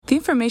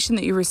information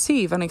that you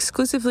receive on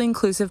Exclusively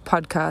Inclusive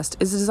podcast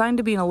is designed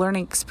to be a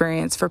learning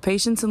experience for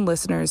patients and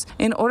listeners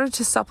in order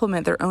to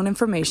supplement their own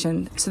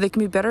information so they can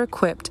be better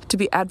equipped to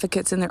be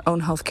advocates in their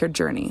own healthcare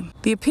journey.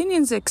 The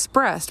opinions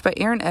expressed by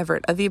Erin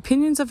Everett are the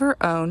opinions of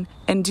her own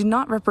and do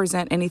not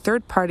represent any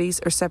third parties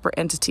or separate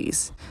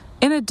entities.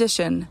 In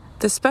addition,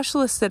 the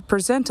specialists that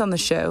present on the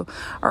show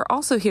are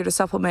also here to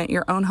supplement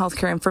your own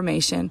healthcare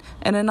information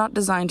and are not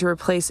designed to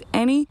replace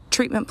any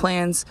treatment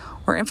plans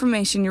or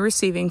information you're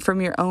receiving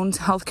from your own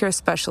healthcare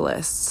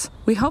specialists.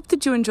 We hope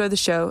that you enjoy the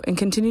show and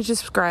continue to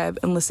subscribe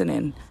and listen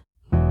in.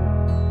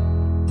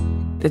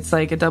 It's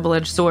like a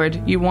double-edged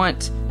sword. You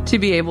want to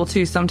be able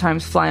to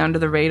sometimes fly under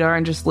the radar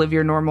and just live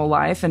your normal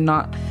life and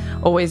not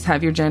always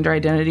have your gender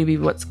identity be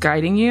what's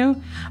guiding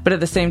you. But at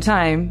the same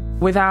time,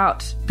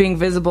 without being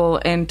visible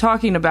and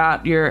talking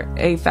about your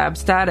AFAB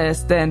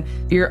status, then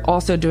you're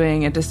also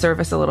doing a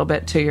disservice a little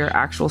bit to your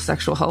actual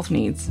sexual health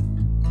needs.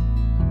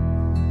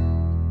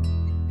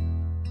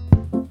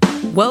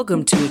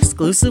 Welcome to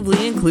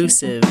Exclusively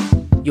Inclusive,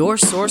 your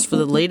source for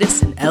the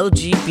latest in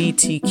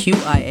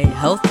LGBTQIA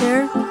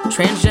healthcare,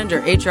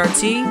 transgender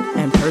HRT,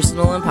 and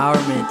personal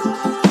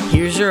empowerment.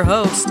 Here's your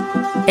host,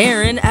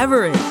 Erin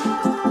Everett.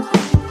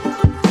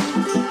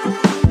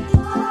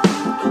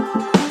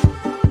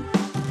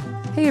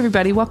 Hey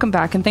everybody, welcome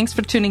back and thanks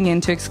for tuning in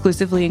to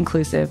Exclusively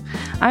Inclusive.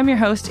 I'm your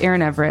host,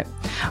 Erin Everett.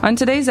 On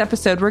today's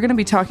episode, we're going to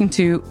be talking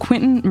to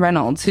Quentin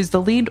Reynolds, who's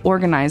the lead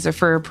organizer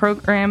for a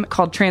program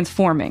called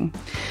Transforming.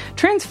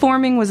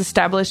 Transforming was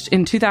established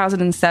in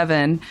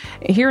 2007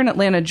 here in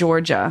Atlanta,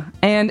 Georgia,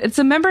 and it's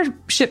a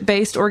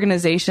membership-based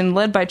organization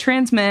led by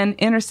trans men,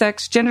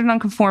 intersex, gender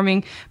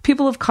nonconforming,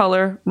 people of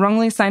color,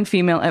 wrongly assigned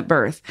female at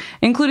birth,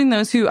 including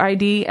those who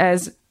ID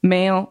as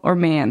male or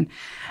man.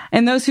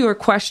 And those who are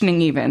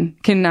questioning even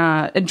can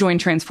join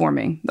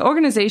Transforming. The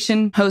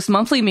organization hosts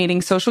monthly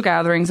meetings, social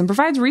gatherings, and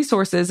provides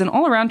resources and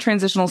all-around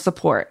transitional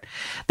support.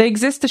 They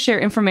exist to share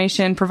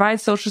information, provide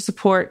social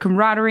support,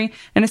 camaraderie,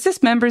 and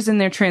assist members in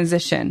their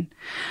transition.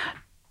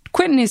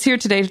 Quentin is here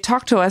today to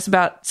talk to us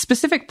about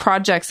specific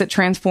projects that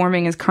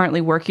Transforming is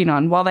currently working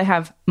on. While they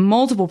have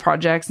multiple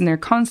projects and they're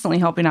constantly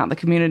helping out the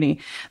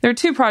community, there are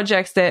two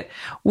projects that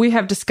we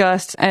have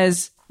discussed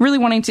as really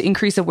wanting to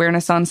increase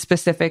awareness on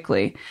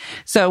specifically.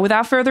 So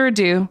without further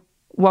ado,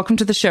 welcome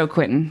to the show,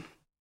 Quentin.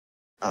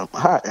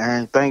 Hi,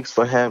 Erin. Thanks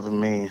for having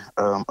me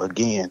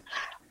again.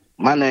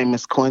 My name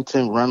is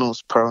Quentin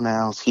Reynolds,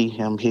 pronouns he,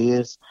 him,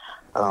 his.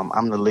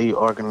 I'm the lead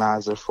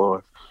organizer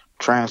for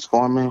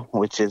Transforming,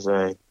 which is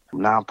a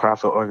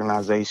nonprofit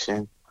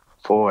organization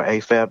for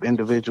AFAB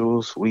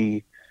individuals.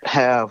 We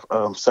have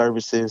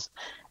services,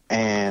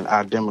 and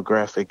our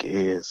demographic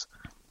is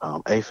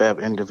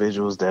AFAB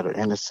individuals that are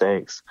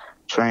intersex,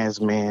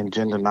 trans men,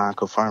 gender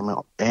non-conforming,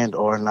 and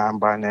or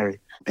non-binary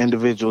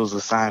individuals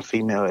assigned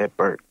female at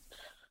birth.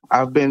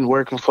 I've been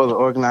working for the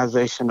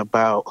organization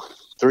about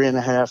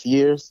 3.5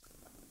 years.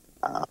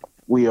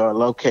 We are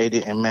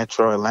located in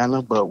Metro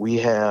Atlanta, but we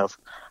have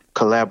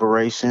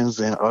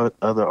collaborations in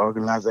other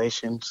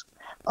organizations,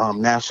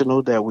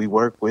 national, that we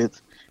work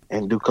with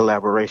and do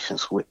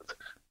collaborations with.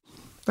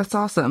 That's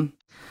awesome.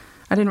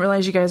 I didn't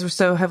realize you guys were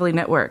so heavily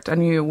networked. I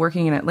knew you were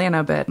working in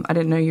Atlanta, but I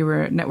didn't know you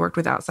were networked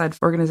with outside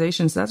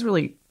organizations. That's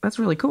really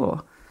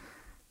cool.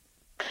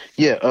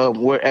 Yeah,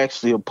 we're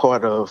actually a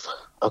part of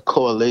a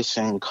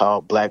coalition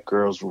called Black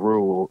Girls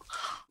Rule,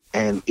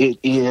 and it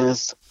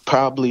is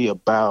probably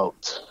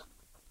about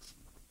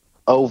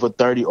over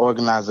 30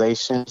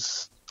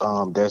 organizations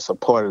that's a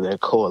part of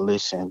that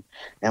coalition,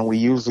 and we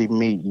usually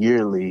meet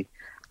yearly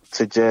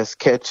to just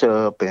catch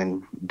up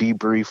and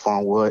debrief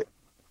on what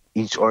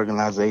each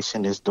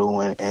organization is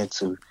doing and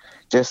to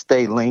just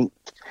stay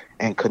linked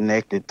and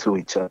connected to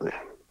each other.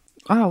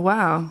 Oh,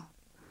 wow.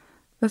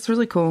 That's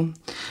really cool.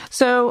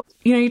 So,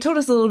 you told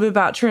us a little bit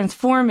about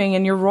Transforming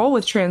and your role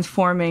with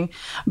Transforming,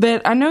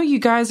 but I know you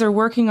guys are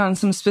working on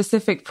some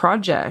specific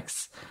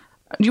projects.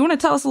 Do you want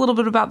to tell us a little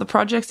bit about the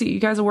projects that you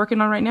guys are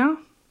working on right now?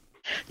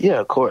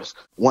 Yeah, of course.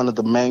 One of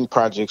the main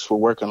projects we're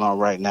working on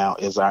right now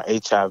is our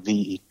HIV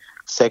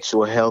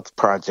sexual health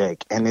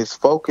project, and it's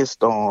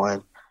focused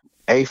on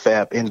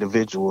AFAB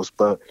individuals,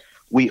 but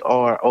we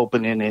are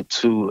opening it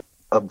to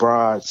a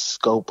broad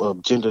scope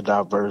of gender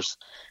diverse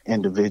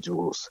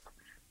individuals.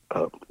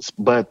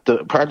 But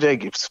the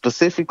project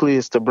specifically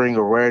is to bring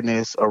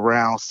awareness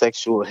around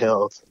sexual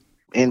health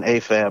in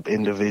AFAB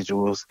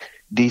individuals,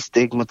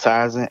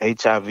 destigmatizing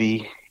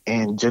HIV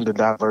in gender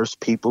diverse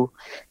people,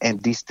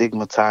 and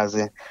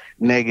destigmatizing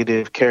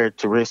negative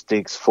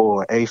characteristics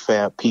for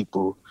AFAB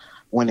people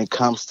when it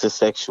comes to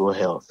sexual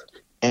health.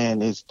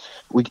 And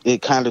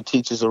it kind of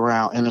teaches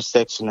around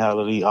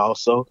intersectionality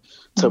also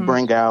to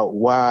bring out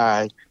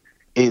why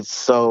it's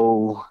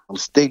so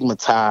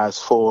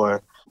stigmatized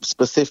for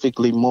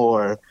specifically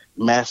more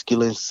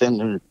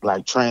masculine-centered,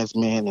 like trans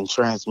men and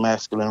trans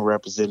masculine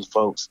represented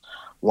folks,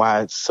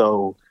 why it's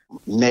so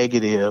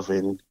negative.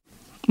 And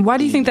why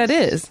do you think that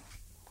is?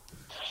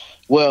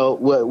 Well,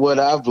 what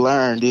I've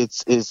learned,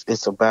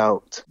 it's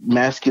about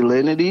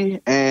masculinity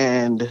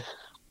and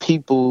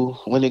people,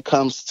 when it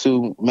comes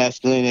to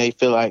masculinity, they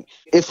feel like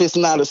if it's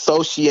not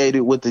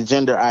associated with the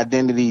gender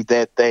identity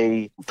that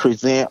they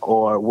present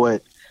or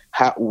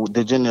how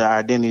the gender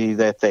identity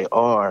that they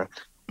are,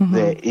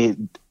 that it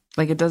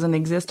like it doesn't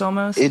exist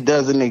almost. It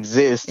doesn't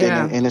exist,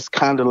 yeah. and it's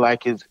kind of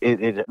like it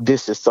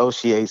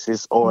disassociates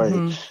it or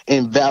it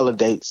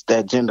invalidates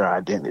that gender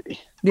identity.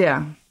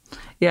 Yeah,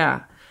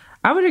 yeah,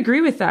 I would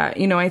agree with that.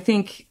 I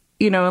think,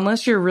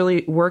 unless you're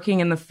really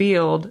working in the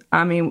field,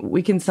 I mean,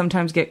 we can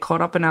sometimes get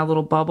caught up in our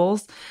little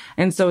bubbles.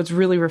 And so it's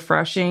really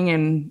refreshing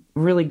and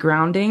really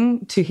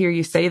grounding to hear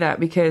you say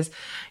that because,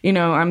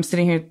 I'm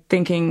sitting here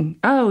thinking,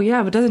 oh,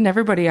 yeah, but doesn't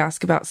everybody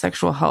ask about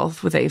sexual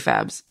health with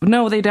AFABs?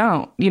 No, they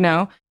don't.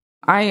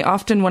 I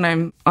often, when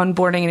I'm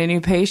onboarding a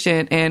new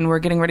patient and we're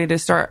getting ready to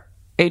start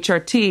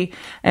HRT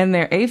and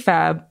they're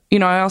AFAB,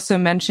 I also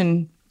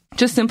mention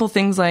just simple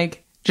things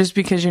like, just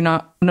because you're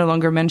no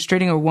longer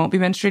menstruating or won't be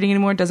menstruating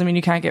anymore doesn't mean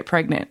you can't get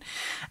pregnant.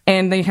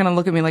 And they kind of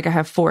look at me like I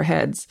have four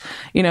heads,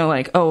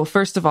 like, oh,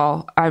 first of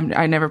all,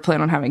 I never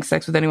plan on having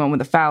sex with anyone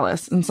with a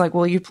phallus. And it's like,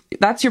 well,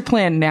 that's your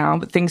plan now,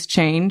 but things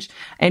change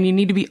and you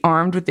need to be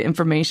armed with the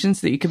information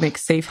so that you can make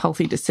safe,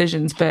 healthy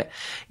decisions. But,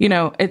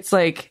 it's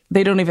like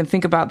they don't even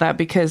think about that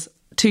because,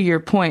 to your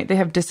point, they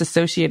have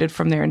disassociated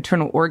from their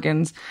internal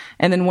organs.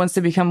 And then once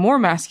they become more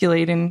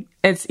masculating,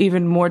 it's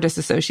even more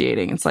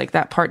disassociating. It's like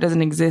that part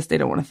doesn't exist. They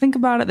don't want to think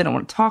about it. They don't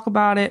want to talk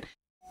about it.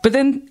 But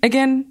then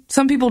again,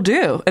 some people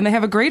do, and they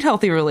have a great,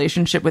 healthy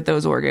relationship with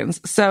those organs.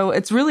 So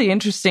it's really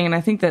interesting. And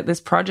I think that this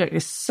project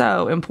is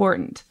so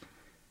important.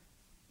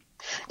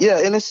 Yeah.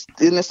 And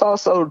it's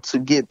also to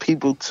get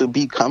people to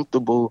be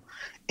comfortable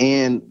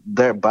in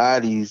their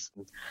bodies,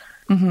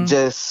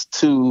 just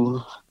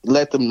to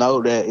let them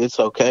know that it's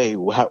okay,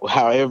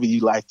 however you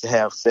like to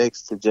have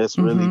sex, to just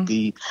really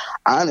be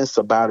honest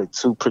about it,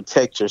 to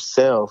protect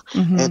yourself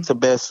and to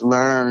best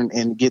learn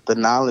and get the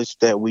knowledge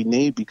that we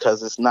need,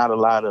 because it's not a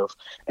lot of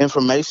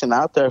information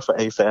out there for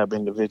AFAB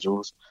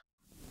individuals,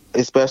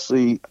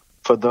 especially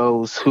for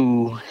those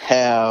who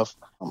have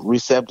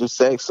receptive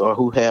sex or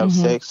who have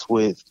sex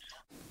with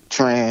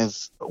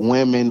trans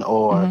women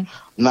or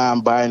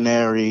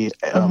non-binary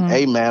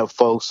AMAB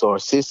folks or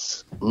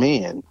cis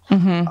men.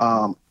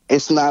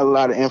 It's not a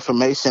lot of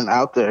information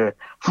out there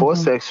for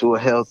sexual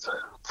health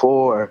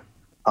for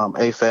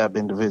AFAB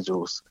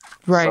individuals.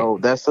 Right. So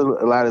that's a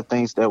lot of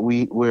things that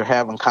we're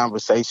having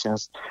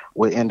conversations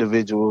with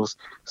individuals.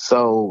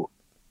 So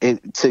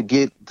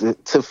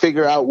to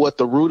figure out what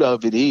the root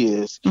of it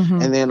is.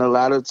 And then a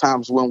lot of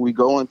times when we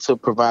go into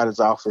provider's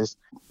office,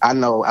 I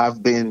know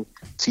I've been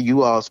to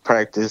you all's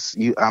practice.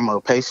 I'm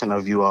a patient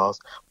of you all's,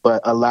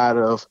 but a lot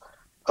of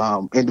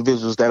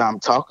individuals that I'm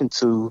talking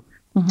to,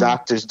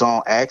 doctors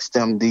don't ask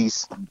them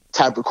these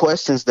type of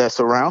questions that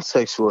surround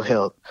sexual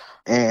health.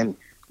 And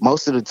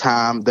most of the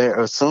time they're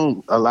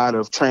assumed, a lot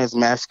of trans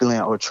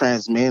masculine or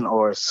trans men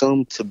are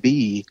assumed to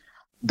be,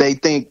 they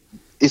think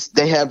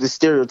they have the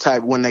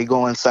stereotype when they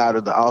go inside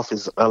of the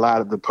office. A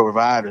lot of the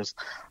providers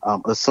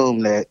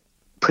assume that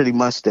pretty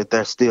much that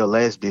they're still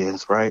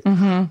lesbians, right?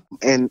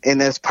 And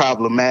that's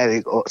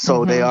problematic.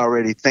 So they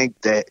already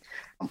think that,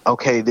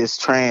 okay, this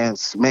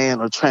trans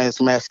man or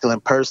trans masculine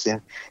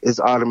person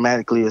is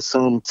automatically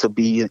assumed to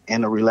be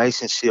in a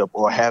relationship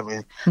or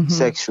having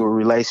sexual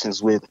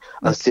relations with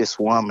a cis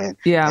woman.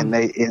 Yeah. And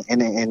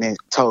it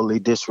totally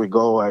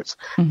disregards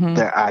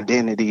their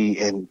identity.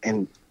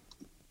 And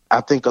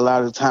I think a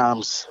lot of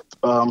times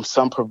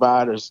some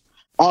providers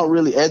aren't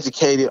really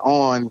educated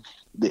on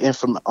the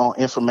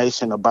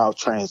information about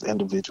trans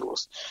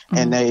individuals,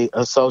 and they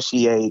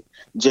associate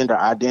gender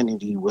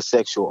identity with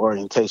sexual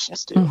orientation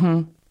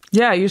still.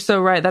 Yeah, you're so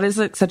right. That is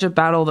like such a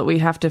battle that we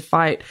have to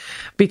fight,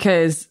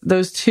 because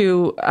those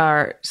two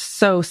are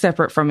so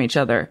separate from each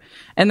other.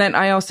 And then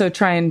I also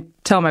try and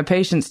tell my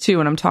patients too,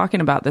 when I'm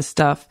talking about this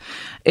stuff,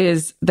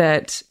 is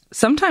that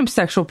sometimes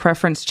sexual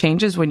preference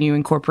changes when you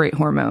incorporate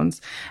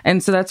hormones.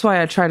 And so that's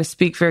why I try to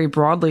speak very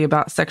broadly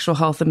about sexual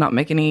health and not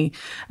make any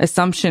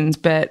assumptions.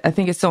 But I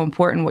think it's so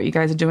important what you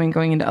guys are doing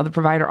going into other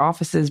provider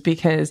offices,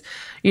 because,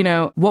 you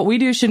know, what we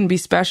do shouldn't be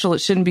special. It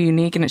shouldn't be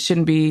unique, and it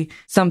shouldn't be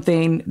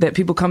something that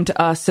people come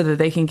to us so that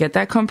they can get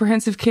that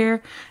comprehensive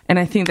care. And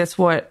I think that's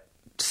what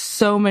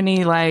so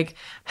many like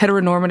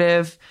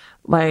heteronormative,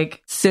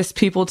 like cis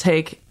people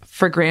take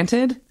for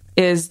granted,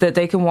 is that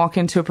they can walk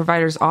into a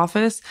provider's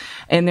office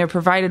and they're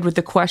provided with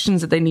the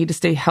questions that they need to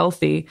stay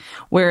healthy.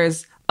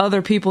 Whereas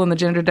other people in the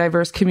gender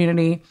diverse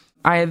community,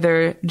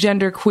 either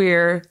gender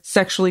queer,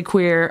 sexually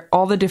queer,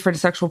 all the different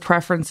sexual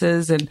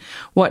preferences and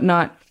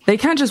whatnot, they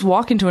can't just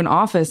walk into an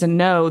office and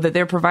know that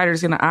their provider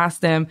is going to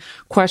ask them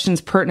questions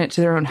pertinent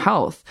to their own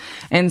health.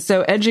 And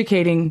so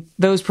educating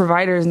those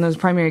providers and those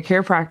primary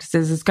care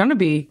practices is going to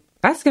be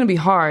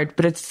hard,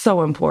 but it's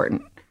so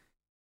important.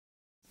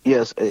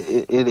 Yes,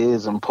 it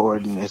is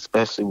important,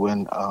 especially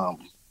when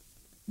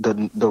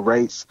the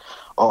rates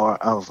are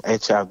of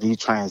HIV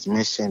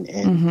transmission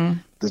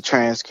in the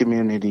trans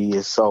community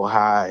is so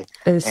high.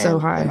 It is so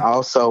high. And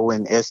also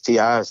when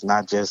STIs,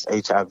 not just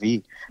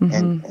HIV.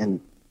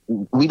 And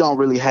we don't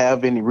really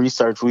have any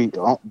research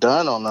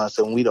done on us,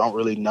 and we don't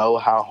really know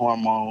how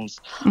hormones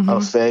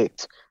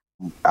affect.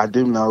 I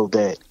do know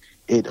that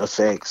it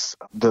affects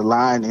the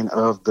lining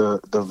of the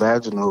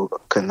vaginal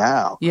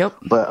canal. Yep.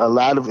 But a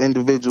lot of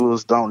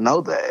individuals don't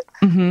know that.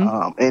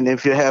 And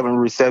if you're having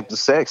receptive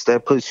sex,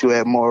 that puts you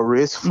at more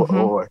risk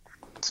for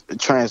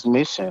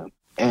transmission.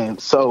 And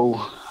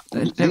so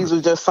these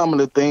are just some of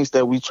the things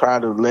that we try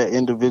to let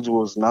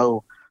individuals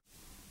know,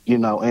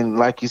 and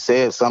like you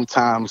said,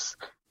 sometimes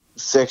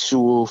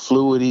sexual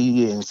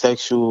fluidity and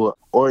sexual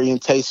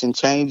orientation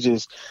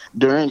changes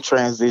during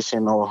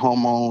transition or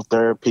hormone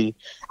therapy.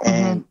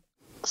 And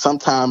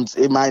sometimes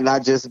it might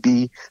not just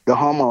be the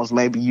hormones.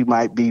 Maybe you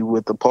might be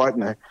with a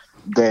partner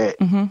that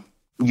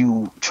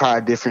you try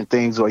different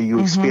things or you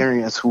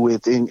experience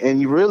with.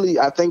 And you really,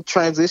 I think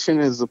transition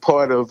is a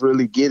part of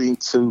really getting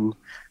to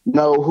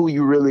know who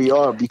you really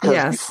are,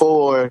 because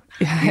before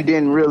you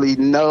didn't really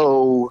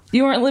know.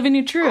 You weren't living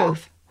your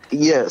truth.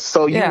 Yes,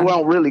 so you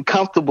weren't really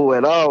comfortable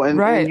at all,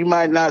 and you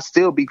might not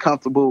still be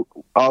comfortable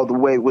all the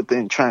way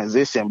within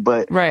transition,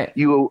 but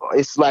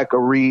it's like a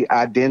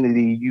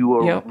re-identity. You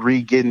are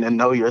re-getting to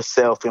know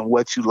yourself and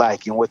what you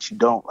like and what you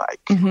don't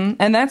like.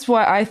 And that's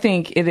what I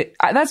think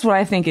that's what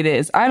I think it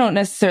is. I don't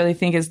necessarily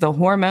think it's the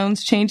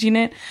hormones changing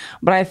it,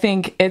 but I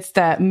think it's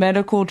that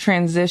medical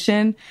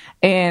transition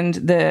and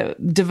the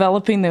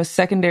developing those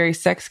secondary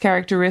sex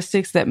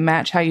characteristics that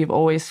match how you've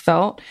always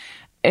felt.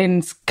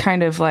 And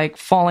kind of like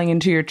falling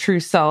into your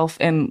true self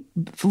and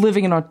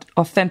living an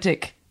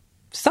authentic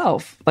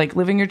self, like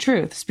living your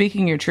truth,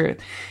 speaking your truth.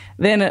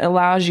 Then it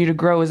allows you to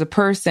grow as a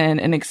person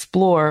and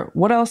explore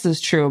what else is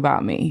true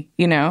about me.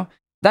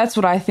 That's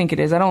what I think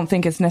it is. I don't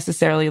think it's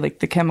necessarily like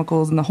the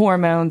chemicals and the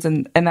hormones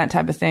and that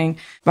type of thing.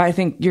 But I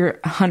think you're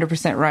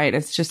 100% right.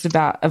 It's just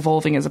about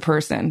evolving as a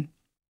person.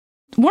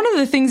 One of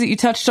the things that you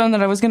touched on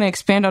that I was going to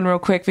expand on real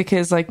quick,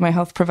 because like my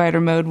health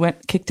provider mode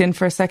kicked in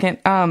for a second.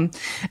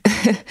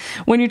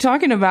 When you're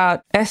talking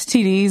about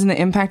STDs and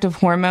the impact of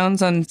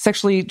hormones on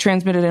sexually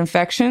transmitted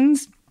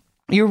infections,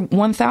 you're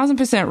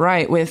 1000%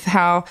 right with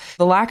how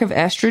the lack of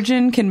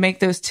estrogen can make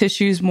those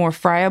tissues more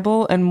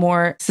friable and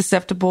more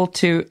susceptible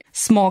to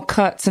small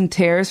cuts and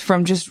tears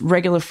from just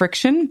regular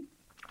friction.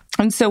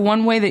 And so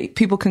one way that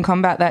people can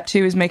combat that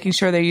too is making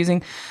sure they're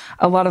using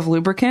a lot of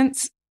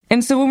lubricants.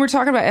 And so when we're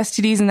talking about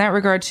STDs in that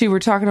regard too, we're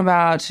talking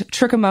about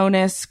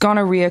trichomonas,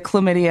 gonorrhea,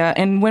 chlamydia.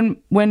 And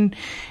when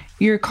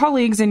your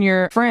colleagues and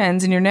your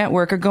friends and your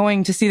network are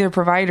going to see their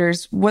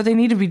providers, what they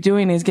need to be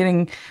doing is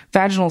getting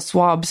vaginal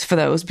swabs for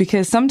those,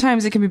 because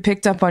sometimes it can be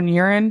picked up on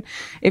urine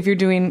if you're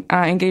doing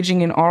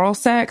engaging in oral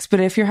sex. But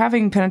if you're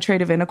having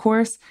penetrative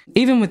intercourse,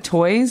 even with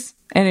toys,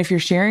 and if you're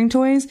sharing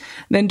toys,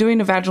 then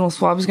doing a vaginal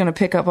swab is going to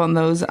pick up on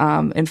those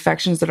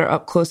infections that are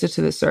up closer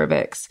to the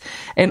cervix.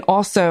 And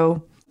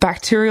also,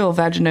 bacterial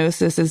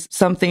vaginosis is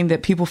something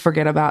that people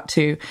forget about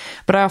too.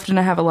 But I often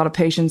have a lot of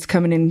patients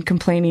coming in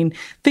complaining,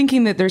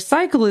 thinking that their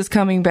cycle is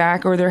coming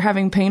back or they're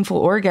having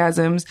painful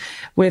orgasms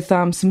with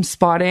some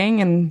spotting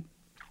and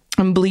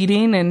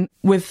bleeding. And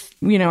with,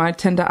 I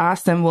tend to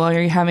ask them, well,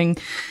 are you having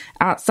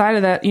outside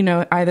of that,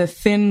 either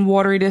thin,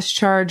 watery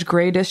discharge,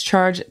 gray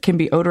discharge, can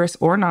be odorous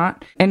or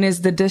not? And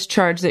is the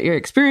discharge that you're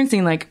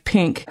experiencing like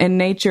pink in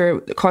nature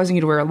causing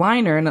you to wear a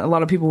liner? And a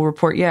lot of people will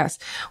report yes.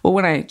 Well,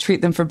 when I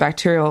treat them for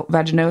bacterial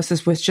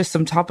vaginosis with just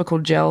some topical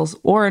gels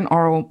or an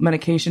oral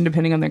medication,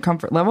 depending on their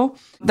comfort level,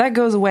 that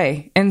goes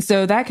away. And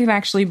so that can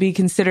actually be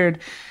considered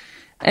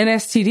an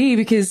STD,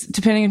 because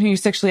depending on who you're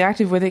sexually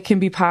active with, it can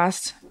be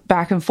passed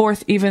back and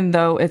forth, even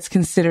though it's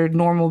considered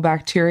normal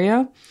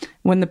bacteria.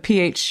 When the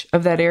pH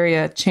of that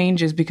area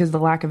changes because of the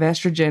lack of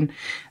estrogen,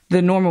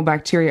 the normal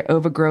bacteria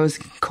overgrows,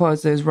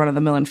 cause those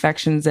run-of-the-mill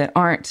infections that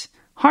aren't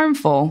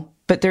harmful,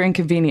 but they're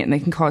inconvenient and they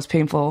can cause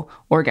painful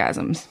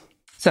orgasms.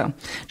 So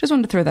just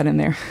wanted to throw that in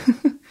there.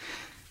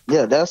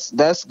 Yeah,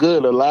 that's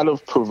good. A lot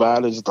of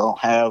providers don't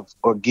have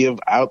or give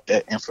out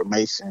that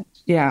information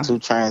to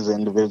trans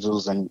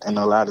individuals, and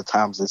a lot of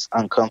times it's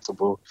an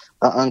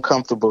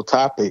uncomfortable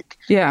topic.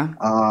 Yeah.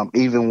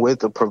 Even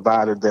with a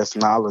provider that's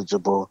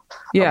knowledgeable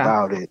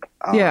about it.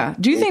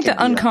 Do you think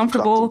the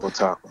uncomfortable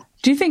topic?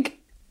 Do you think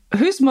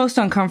who's most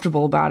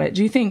uncomfortable about it?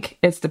 Do you think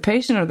it's the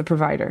patient or the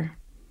provider?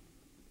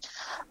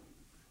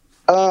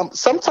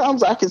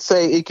 Sometimes I could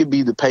say it could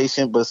be the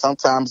patient, but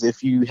sometimes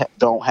if you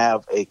don't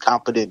have a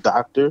competent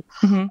doctor,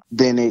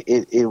 then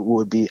it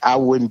would be, I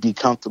wouldn't be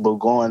comfortable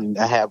going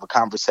to have a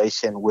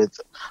conversation with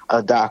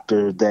a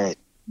doctor that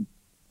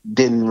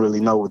didn't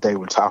really know what they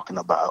were talking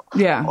about.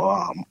 Yeah.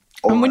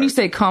 And when you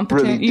say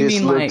competent, really you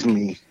mean like,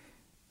 me.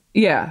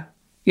 Yeah.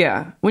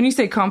 When you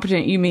say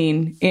competent, you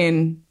mean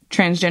in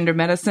transgender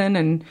medicine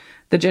and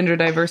the gender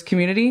diverse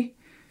community?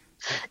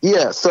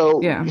 Yeah, so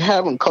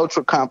having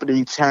cultural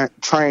competency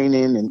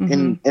training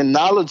and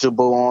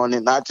knowledgeable on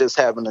it, not just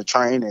having the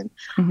training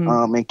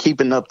and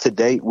keeping up to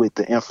date with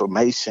the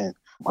information.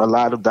 A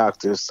lot of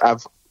doctors,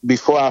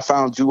 before I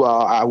found you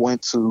all, I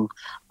went to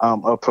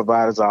a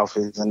provider's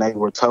office and they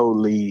were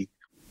totally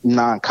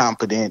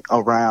non-competent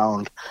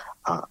around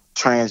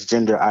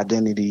transgender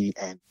identity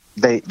and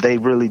they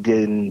really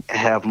didn't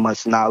have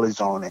much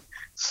knowledge on it.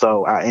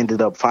 So I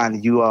ended up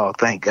finding you all,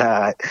 thank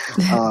God.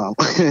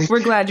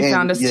 We're glad you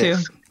found us too.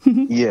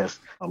 Yes.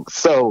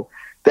 So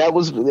that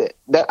was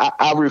that.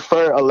 I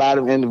refer a lot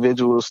of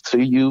individuals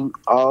to you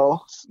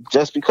all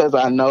just because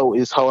I know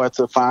it's hard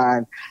to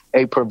find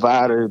a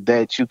provider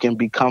that you can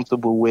be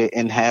comfortable with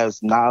and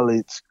has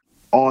knowledge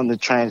on the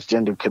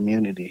transgender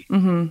community.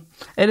 Mm-hmm.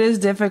 It is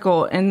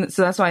difficult. And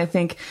so that's why I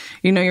think,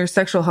 your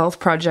sexual health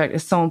project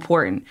is so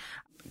important.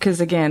 Because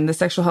again, the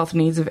sexual health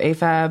needs of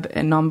AFAB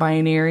and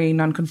non-binary,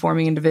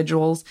 non-conforming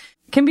individuals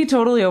can be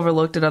totally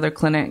overlooked at other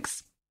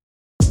clinics.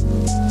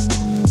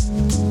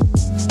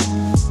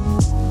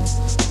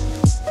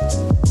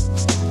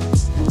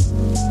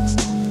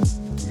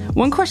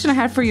 One question I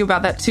had for you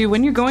about that too,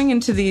 when you're going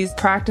into these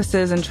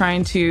practices and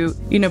trying to,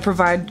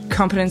 provide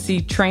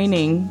competency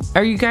training,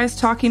 are you guys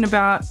talking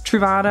about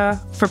Truvada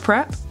for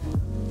PrEP?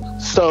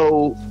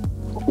 So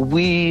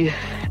we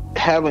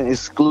haven't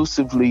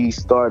exclusively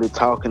started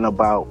talking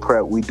about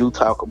PrEP. We do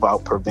talk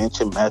about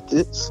prevention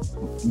methods,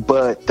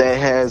 but that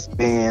has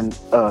been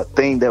a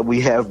thing that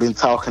we have been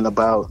talking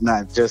about,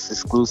 not just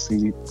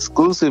exclusively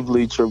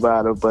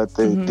Truvada, but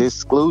the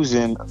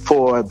exclusion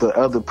for the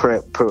other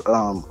PrEP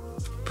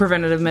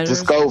preventative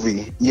measures.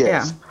 Descovy,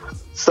 yes. Yeah.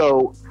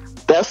 So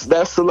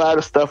that's a lot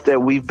of stuff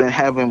that we've been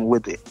having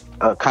with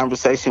a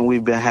conversation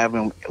we've been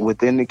having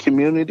within the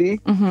community.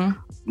 Mm-hmm.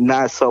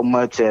 Not so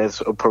much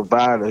as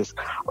providers.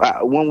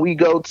 When we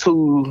go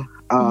to,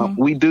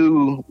 we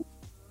do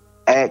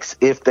ask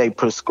if they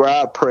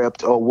prescribe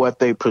PrEP or what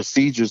their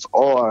procedures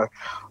are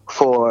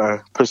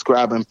for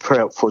prescribing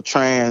PrEP for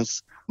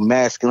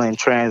masculine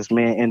trans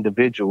men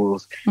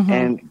individuals. Mm-hmm.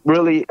 And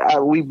really,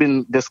 we've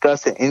been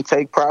discussing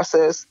intake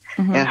process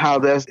and how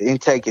that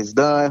intake is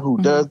done, who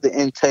does the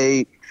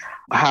intake,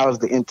 how is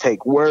the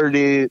intake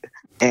worded,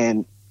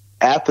 and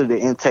after the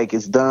intake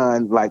is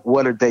done, like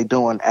what are they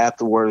doing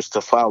afterwards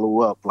to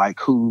follow up? Like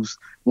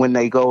when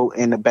they go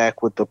in the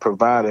back with the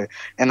provider.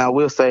 And I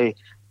will say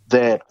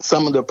that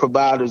some of the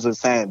providers are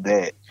saying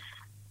that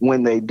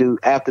when they do,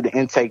 after the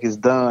intake is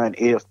done,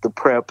 if the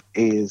PrEP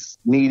is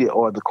needed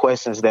or the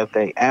questions that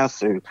they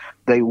answered,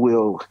 they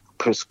will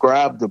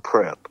prescribe the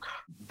PrEP.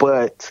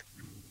 But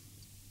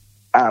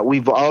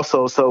we've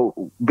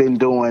also been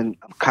doing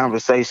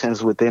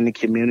conversations within the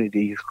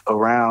community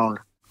around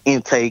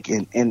intake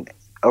and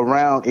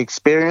around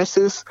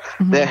experiences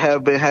that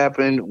have been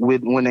happening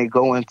when they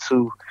go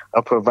into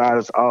a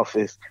provider's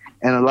office.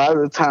 And a lot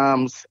of the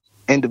times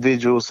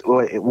individuals,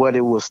 or what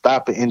it will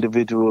stop an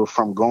individual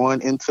from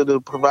going into the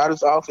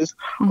provider's office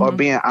or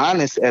being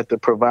honest at the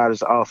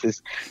provider's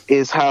office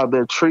is how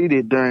they're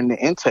treated during the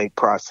intake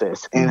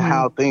process and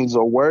how things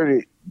are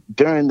worded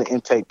during the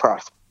intake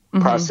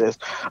process.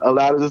 A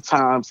lot of the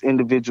times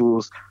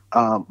individuals,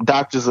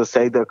 doctors will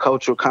say they're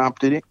cultural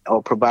competent,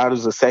 or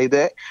providers will say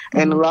that.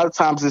 And a lot of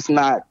times it's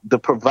not the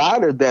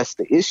provider that's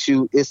the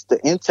issue, it's the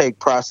intake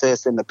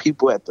process and the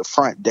people at the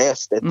front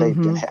desk that they've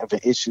been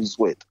having issues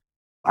with.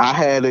 I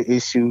had an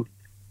issue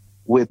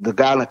with the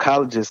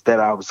gynecologist that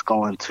I was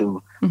going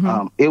to.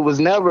 It was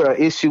never an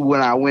issue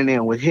when I went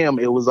in with him.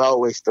 It was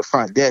always the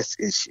front desk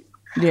issue.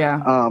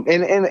 Yeah.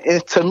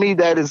 And to me,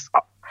 that is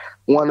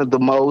one of the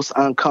most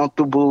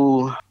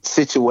uncomfortable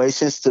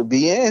situations to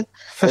be in,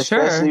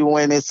 especially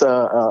when it's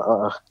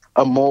a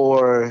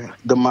more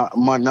the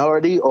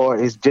minority,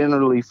 or it's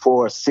generally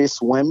for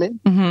cis women.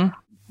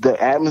 The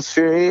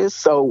atmosphere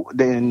is the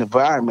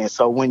environment.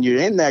 So when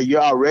you're in there, you're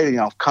already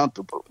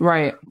uncomfortable.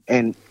 Right.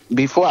 And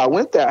before I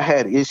went there, I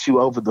had an issue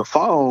over the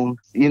phone,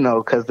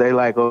 because they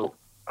like, oh,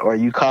 are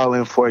you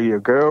calling for your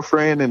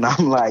girlfriend? And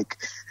I'm like,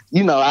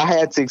 I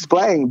had to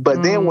explain.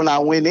 But then when I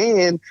went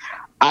in,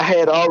 I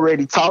had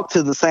already talked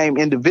to the same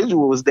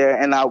individual was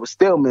there, and I was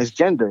still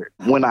misgendered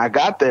when I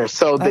got there.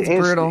 So that's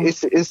brutal.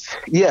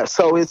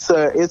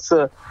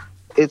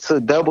 It's a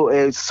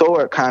double-edged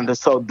sword kind of.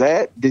 So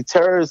that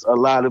deters a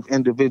lot of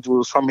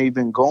individuals from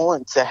even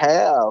going to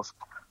have,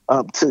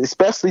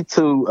 especially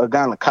to a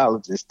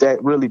gynecologist.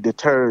 That really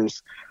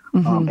deters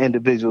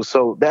individuals.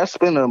 So that's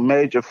been a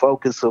major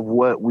focus of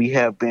what we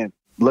have been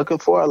looking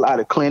for. A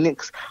lot of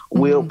clinics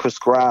will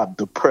prescribe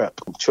the PrEP,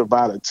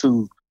 Truvada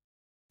 2.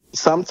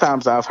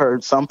 Sometimes I've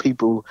heard some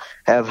people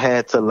have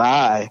had to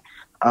lie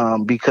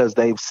because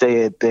they've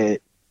said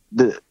that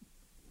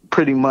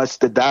pretty much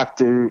the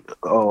doctor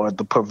or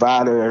the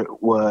provider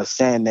was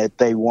saying that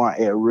they weren't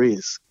at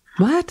risk.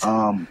 What?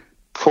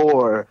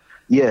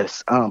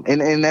 Yes.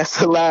 And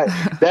that's a lot.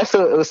 That's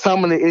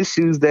some of the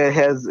issues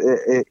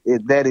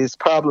that is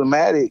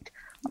problematic.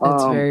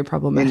 It's very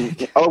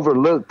problematic. And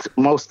overlooked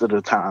most of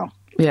the time.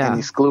 Yeah. And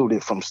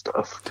excluded from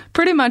stuff.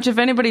 Pretty much, if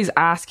anybody's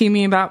asking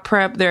me about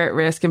PrEP, they're at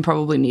risk and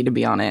probably need to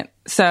be on it.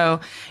 So,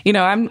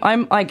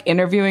 I'm like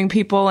interviewing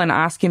people and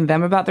asking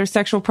them about their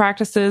sexual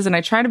practices. And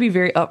I try to be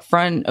very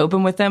upfront and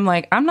open with them.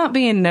 Like, I'm not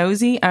being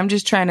nosy. I'm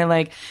just trying to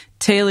like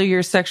tailor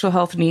your sexual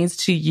health needs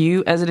to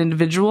you as an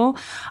individual.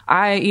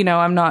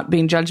 I'm not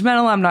being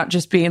judgmental. I'm not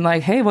just being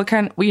like, hey, what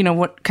kind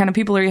of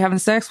people are you having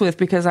sex with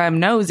because I'm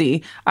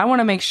nosy? I want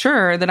to make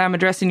sure that I'm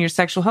addressing your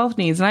sexual health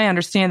needs. And I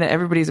understand that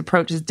everybody's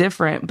approach is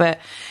different. But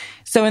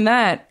so in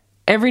that,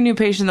 every new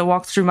patient that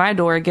walks through my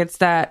door gets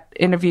that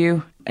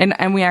interview.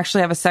 And we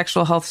actually have a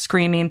sexual health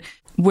screening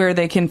where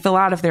they can fill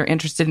out if they're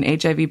interested in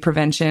HIV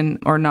prevention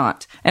or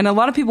not. And a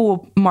lot of people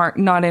will mark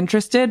not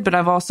interested, but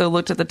I've also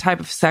looked at the type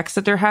of sex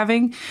that they're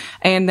having.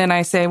 And then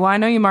I say, well, I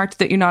know you marked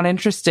that you're not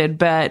interested,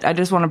 but I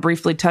just want to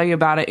briefly tell you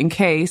about it in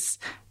case,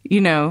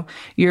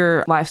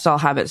 your lifestyle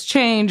habits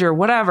change or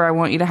whatever. I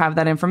want you to have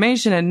that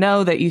information and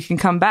know that you can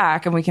come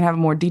back and we can have a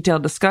more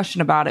detailed discussion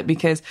about it,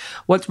 because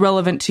what's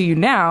relevant to you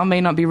now may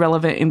not be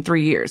relevant in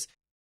 3 years.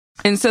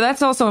 And so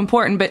that's also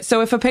important. But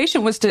so if a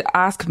patient was to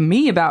ask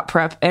me about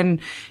PrEP and,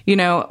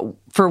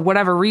 for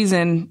whatever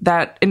reason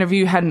that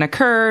interview hadn't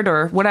occurred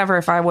or whatever,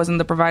 if I wasn't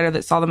the provider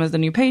that saw them as the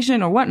new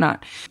patient or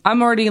whatnot,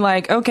 I'm already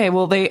like, okay,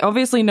 well, they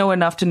obviously know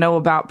enough to know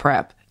about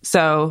PrEP.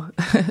 So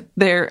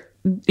they're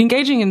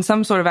engaging in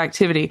some sort of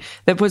activity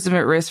that puts them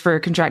at risk for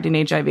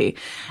contracting HIV.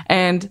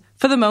 And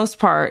for the most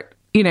part,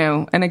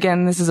 and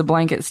again, this is a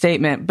blanket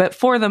statement, but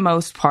for the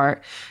most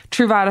part,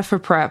 Truvada for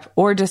PrEP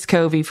or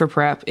Descovy for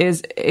PrEP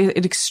is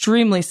an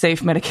extremely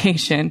safe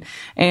medication,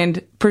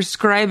 and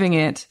prescribing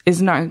it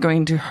is not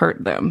going to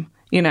hurt them.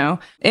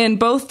 And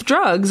both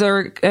drugs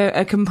are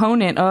a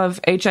component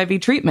of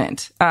HIV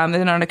treatment.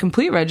 They're not a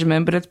complete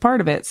regimen, but it's part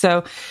of it.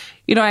 So,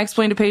 I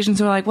explain to patients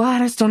who are like, well, I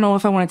just don't know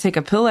if I want to take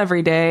a pill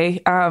every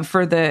day,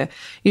 for the,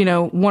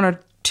 1 or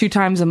 2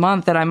 times a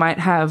month that I might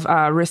have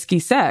risky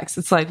sex.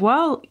 It's like,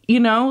 well,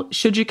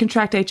 should you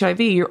contract HIV,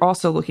 you're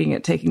also looking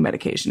at taking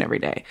medication every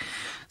day.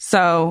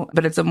 So,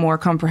 but it's a more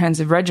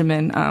comprehensive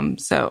regimen.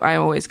 So I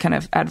always kind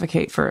of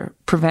advocate for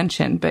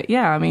prevention. But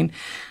yeah,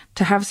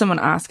 to have someone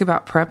ask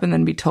about PrEP and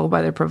then be told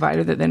by their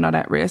provider that they're not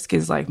at risk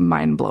is like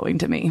mind blowing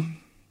to me.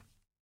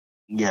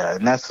 Yeah,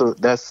 and that's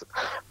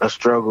a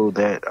struggle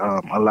that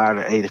a lot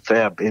of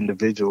AFAB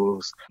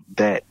individuals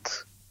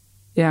that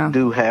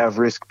do have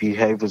risk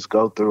behaviors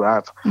go through.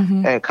 I've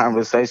had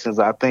conversations.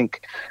 I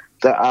think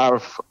that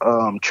our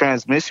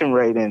transmission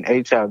rate and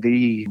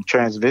HIV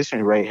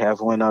transmission rate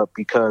have went up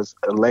because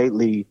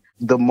lately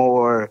the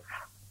more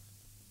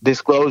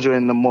disclosure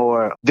and the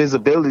more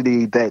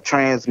visibility that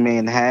trans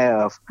men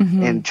have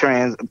and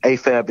trans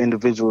AFAB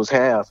individuals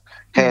have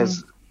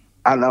has,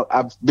 I know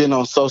I've been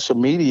on social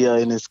media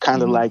and it's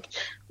kind of like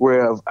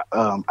where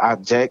I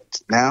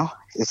object now.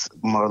 It's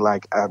more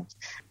like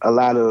a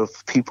lot of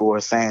people are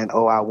saying,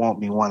 oh, I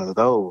won't be one of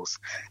those.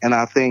 And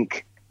I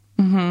think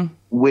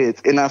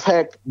and I've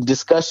had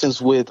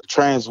discussions with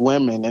trans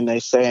women and they're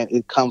saying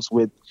it comes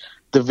with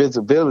the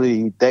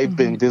visibility. They've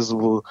been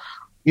visible,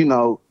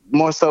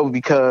 more so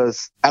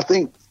because I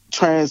think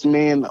trans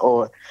men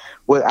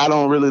I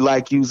don't really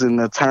like using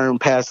the term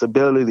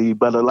passability,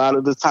 but a lot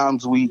of the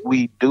times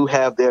we do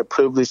have that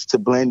privilege to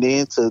blend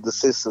into the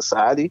cis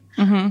society.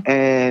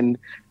 And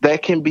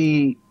that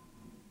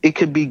it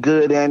could be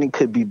good and it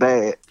could be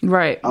bad.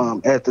 Right.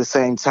 At the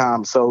same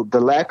time. So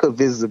the lack of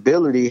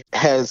visibility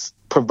has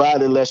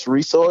provided less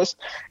resource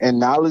and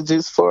knowledge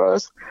for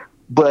us,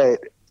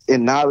 but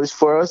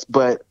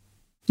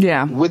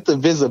with the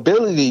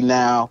visibility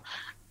now,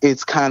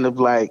 it's kind of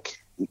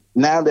like,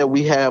 now that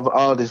we have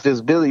all this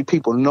visibility,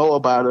 people know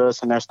about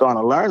us and they're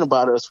starting to learn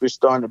about us, we're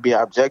starting to be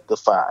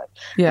objectified.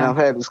 Yeah. And I've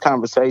had this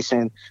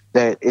conversation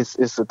that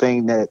it's a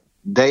thing that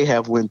they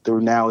have went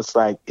through now. It's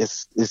like,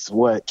 it's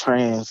what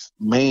trans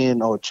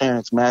men or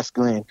trans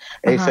masculine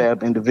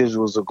AFAB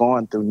individuals are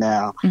going through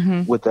now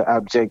with the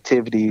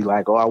objectivity,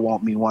 like, oh, I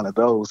won't be one of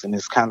those. And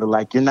it's kind of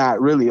like, you're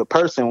not really a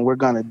person. We're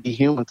going to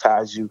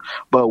dehumanize you,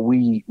 but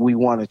we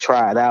want to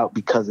try it out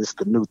because it's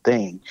the new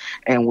thing.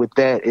 And with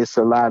that, it's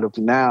a lot of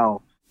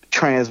now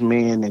trans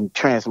men and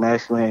trans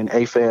masculine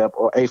AFAB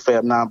or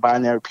AFAB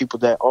non-binary people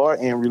that are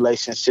in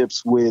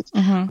relationships with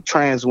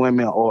trans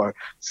women or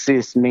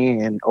cis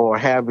men, or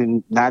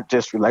having not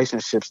just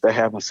relationships, they're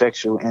having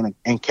sexual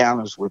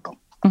encounters with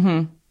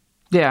them.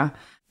 Yeah,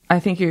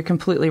 I think you're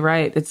completely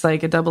right. It's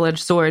like a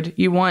double-edged sword.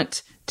 You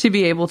want to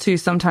be able to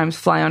sometimes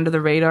fly under the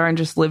radar and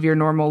just live your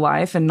normal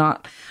life and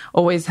not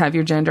always have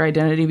your gender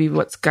identity be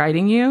what's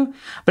guiding you.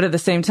 But at the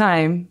same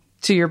time,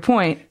 to your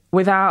point,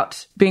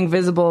 without being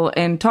visible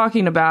and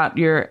talking about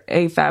your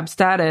AFAB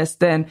status,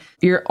 then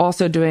you're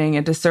also doing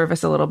a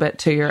disservice a little bit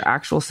to your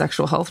actual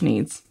sexual health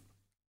needs.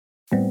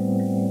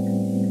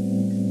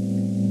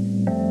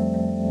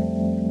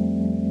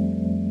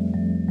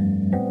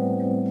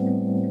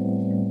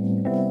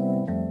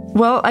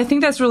 Well, I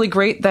think that's really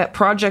great, that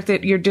project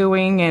that you're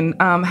doing. And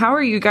how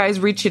are you guys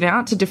reaching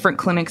out to different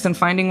clinics and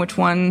finding which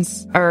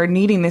ones are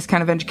needing this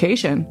kind of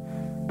education?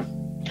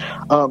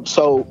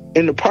 So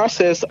in the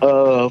process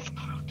of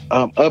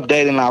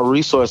updating our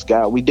resource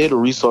guide, we did a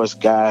resource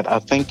guide. I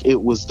think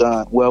it was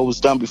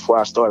done before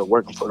I started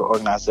working for the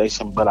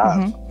organization, but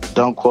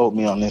don't quote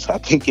me on this. I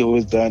think it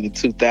was done in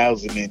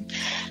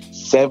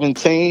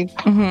 2017.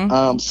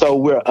 So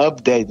we're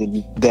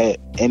updating that,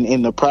 and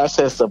in the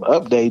process of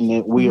updating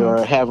it, we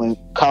are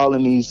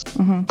calling these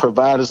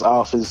providers'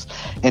 office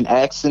and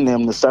asking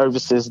them the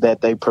services that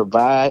they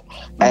provide,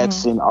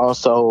 asking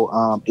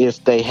also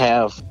if they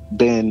have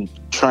been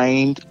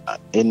trained,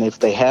 and if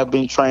they have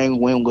been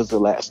trained, when was the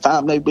last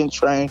time they've been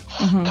trained,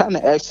 kind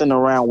of asking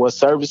around what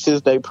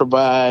services they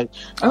provide,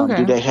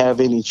 do they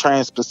have any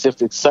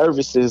trans-specific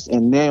services,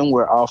 and then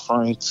we're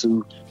offering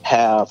to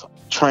have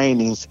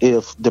trainings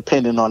if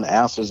depending on the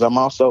answers. I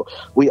also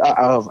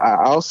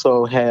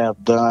have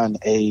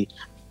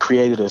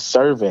created a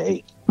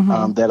survey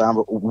that I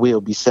will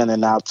be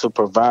sending out to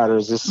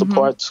providers. It's a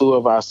part 2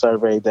 of our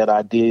survey that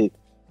I did.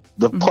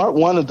 The part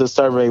 1 of the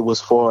survey was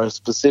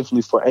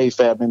specifically for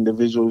AFAB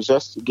individuals,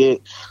 just to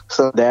get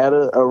some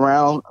data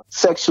around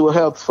sexual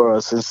health for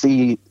us and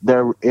see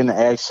their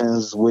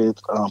interactions with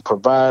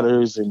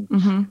providers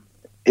and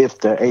if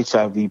they're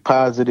HIV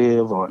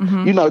positive, or,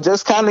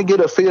 just kind of get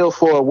a feel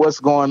for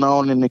what's going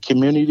on in the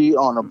community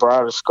on a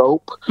broader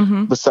scope,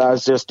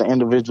 besides just the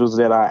individuals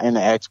that I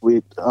interact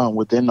with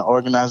within the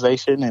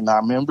organization and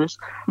our members.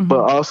 But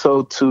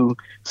also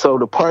so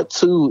the part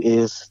 2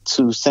 is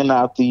to send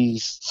out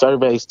these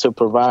surveys to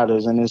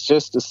providers, and it's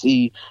just to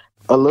see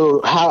a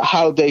little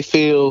how they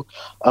feel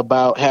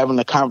about having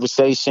a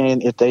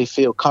conversation, if they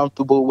feel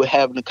comfortable with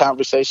having a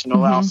conversation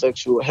around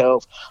sexual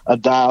health, a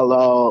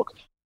dialogue.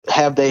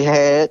 Have they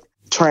had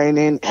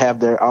training? Have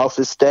their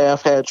office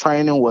staff had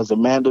training? Was it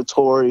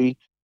mandatory?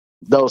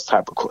 Those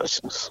type of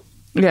questions.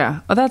 Yeah.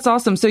 Oh, that's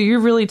awesome. So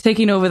you're really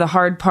taking over the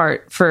hard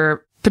part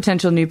for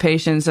potential new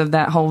patients of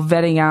that whole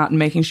vetting out and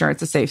making sure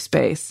it's a safe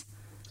space.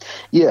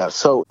 Yeah.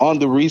 So on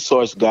the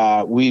resource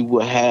guide, we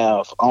will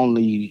have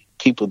only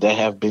people that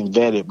have been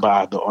vetted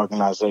by the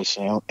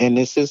organization. And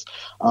this is,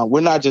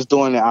 we're not just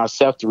doing it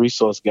ourselves, the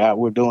resource guide,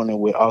 we're doing it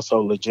with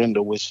also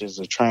Legenda, which is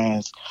a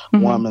trans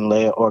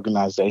woman-led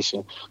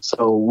organization.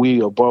 So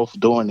we are both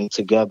doing it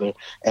together.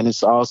 And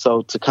it's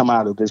also, to come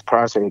out of this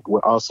project,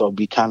 will also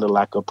be kind of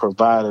like a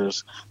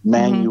provider's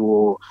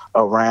manual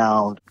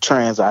around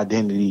trans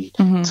identity,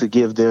 to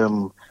give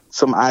them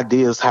some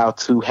ideas how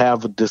to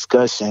have a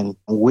discussion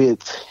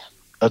with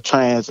a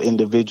trans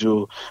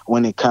individual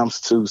when it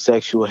comes to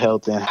sexual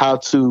health and how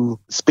to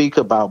speak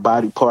about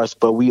body parts.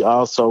 But we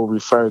also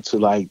refer to,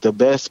 like, the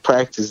best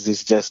practice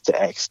is just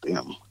to ask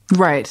them.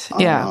 Right.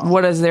 Yeah.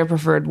 What is their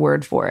preferred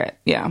word for it?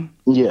 Yeah.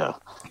 Yeah.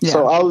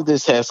 So all of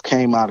this has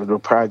came out of the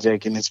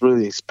project, and it's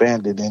really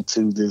expanded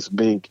into this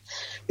big,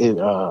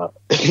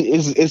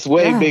 it's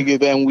way bigger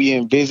than we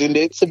envisioned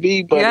it to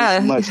be, but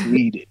it's much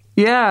needed.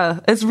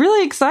 Yeah, it's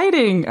really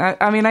exciting.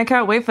 I mean, I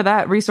can't wait for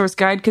that resource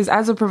guide, because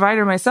as a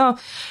provider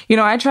myself,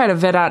 I try to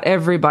vet out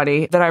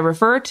everybody that I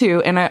refer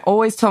to. And I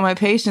always tell my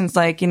patients,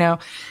 like,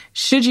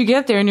 should you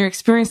get there and your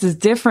experience is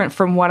different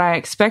from what I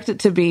expect it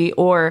to be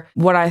or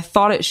what I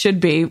thought it should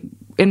be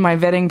in my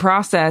vetting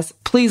process,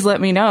 please let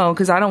me know,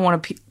 because I don't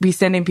want to be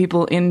sending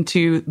people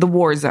into the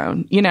war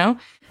zone,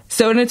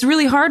 So, and it's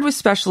really hard with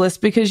specialists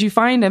because you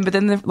find them, but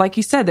then, like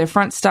you said, their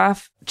front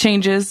staff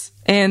changes,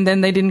 and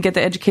then they didn't get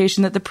the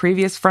education that the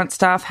previous front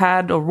staff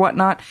had or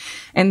whatnot.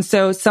 And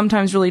so it's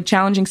sometimes really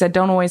challenging because I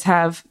don't always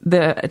have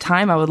the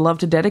time I would love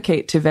to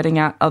dedicate to vetting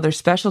out other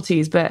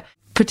specialties, but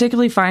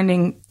particularly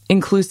finding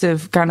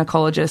inclusive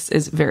gynecologists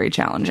is very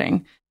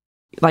challenging.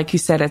 Like you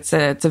said, it's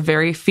a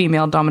very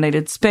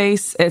female-dominated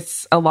space.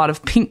 It's a lot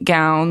of pink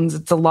gowns.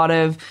 It's a lot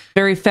of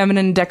very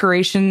feminine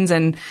decorations.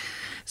 And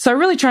so I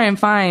really try and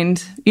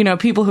find,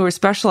 people who are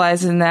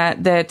specialized in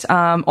that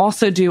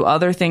also do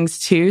other things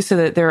too, so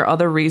that there are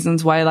other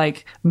reasons why,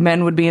 like,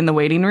 men would be in the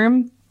waiting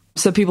room.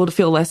 So people to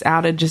feel less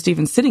outed just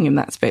even sitting in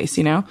that space,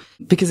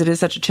 because it is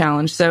such a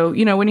challenge. So,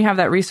 when you have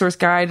that resource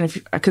guide,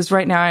 and because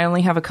right now I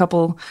only have a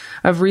couple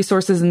of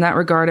resources in that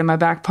regard in my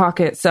back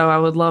pocket. So I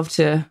would love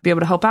to be able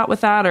to help out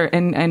with that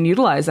and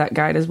utilize that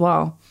guide as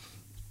well.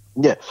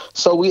 Yeah.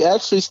 So we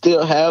actually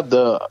still have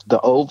the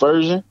old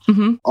version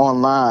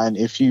online.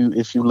 If you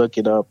look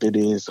it up, it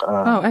is,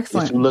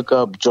 excellent. If you look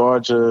up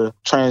Georgia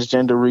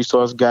Transgender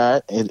Resource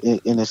Guide, and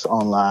it's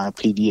online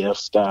PDF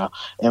style,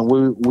 and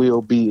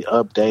we'll be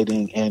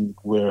updating, and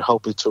we're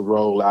hoping to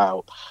roll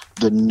out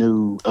the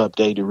new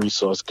updated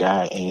resource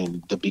guide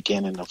in the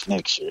beginning of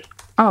next year.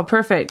 Oh,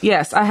 perfect.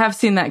 Yes. I have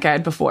seen that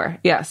guide before.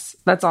 Yes.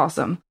 That's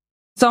awesome.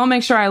 So I'll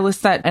make sure I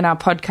list that in our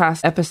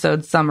podcast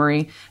episode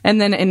summary, and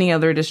then any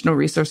other additional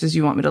resources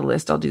you want me to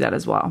list, I'll do that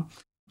as well,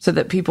 so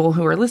that people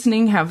who are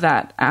listening have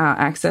that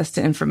access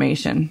to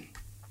information.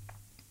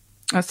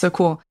 That's so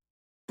cool.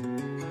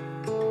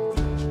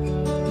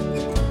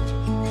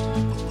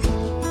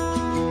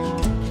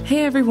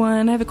 Hey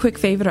everyone, I have a quick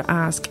favor to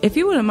ask. If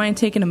you wouldn't mind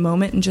taking a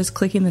moment and just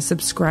clicking the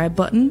subscribe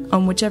button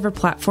on whichever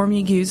platform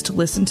you use to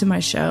listen to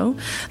my show,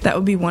 that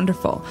would be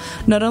wonderful.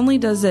 Not only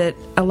does it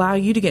allow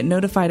you to get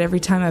notified every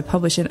time I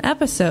publish an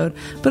episode,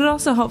 but it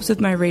also helps with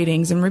my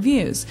ratings and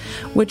reviews,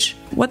 which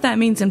what that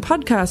means in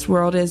podcast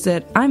world is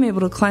that I'm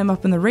able to climb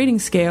up in the rating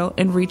scale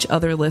and reach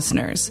other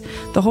listeners.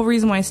 The whole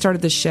reason why I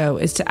started this show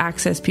is to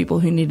access people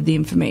who needed the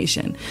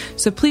information.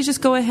 So please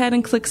just go ahead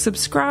and click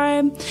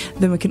subscribe,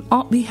 then we can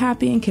all be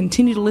happy and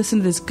continue to listen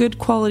to this good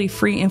quality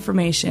free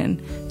information.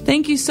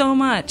 Thank you so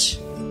much.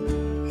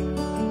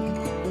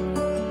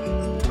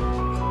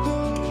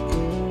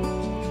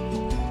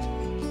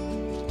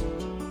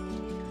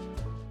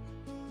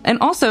 And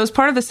also, as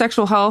part of the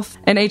sexual health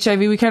and HIV,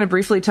 we kind of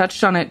briefly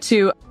touched on it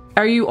too.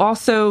 Are you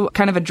also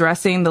kind of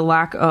addressing the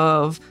lack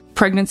of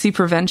pregnancy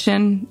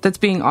prevention that's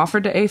being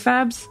offered to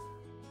AFABs?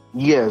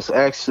 Yes,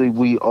 actually,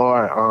 we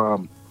are.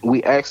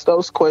 We asked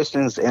those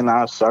questions in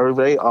our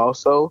survey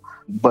also,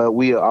 but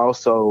we are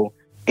also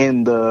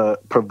in the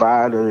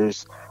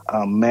provider's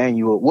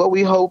manual. What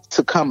we hope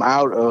to come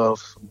out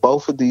of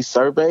both of these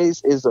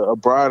surveys is a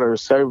broader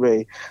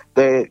survey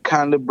that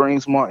kind of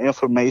brings more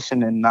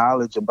information and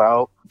knowledge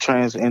about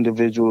trans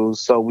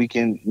individuals, so we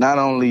can not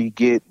only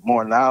get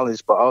more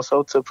knowledge, but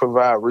also to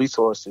provide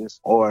resources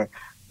or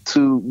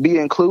to be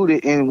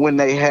included in when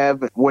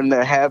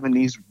they're having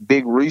these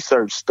big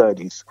research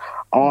studies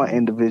on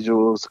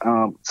individuals,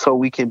 so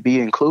we can be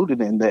included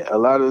in that. A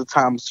lot of the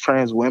times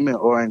trans women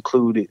are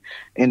included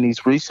in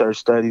these research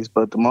studies,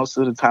 but most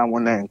of the time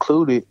when they're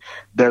included,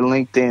 they're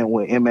linked in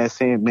with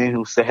MSM, men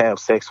who have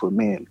sex with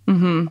men.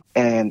 Mm-hmm.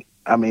 And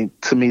I mean,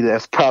 to me,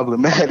 that's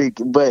problematic,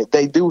 but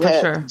they do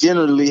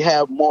generally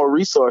have more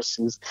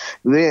resources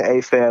than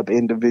AFAB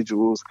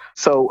individuals.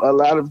 So a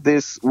lot of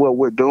this, what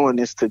we're doing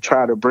is to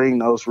try to bring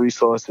those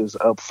resources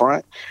up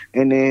front.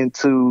 And then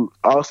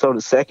the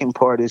second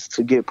part is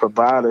to get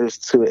providers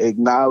to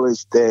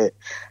acknowledge that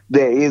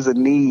there is a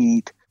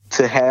need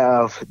to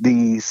have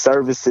these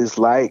services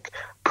like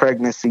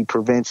pregnancy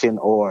prevention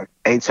or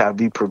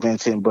HIV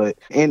prevention, but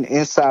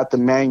inside the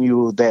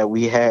manual that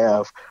we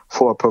have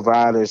for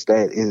providers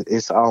that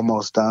it's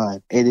almost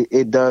done,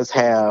 it does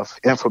have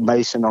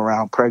information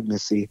around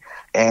pregnancy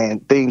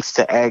and things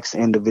to ask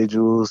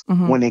individuals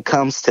when it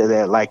comes to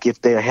that, like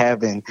if they're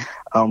having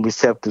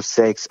receptive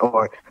sex,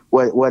 or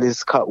what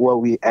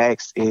we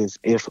ask is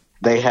if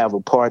they have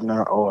a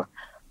partner or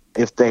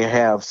if they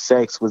have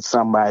sex with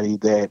somebody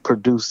that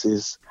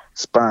produces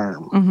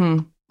sperm. Mm-hmm.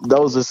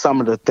 Those are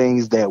some of the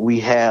things that we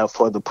have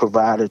for the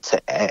provider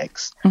to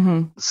ask.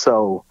 Mm-hmm.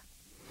 So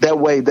that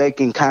way they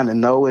can kind of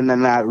know, and they're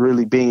not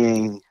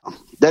wording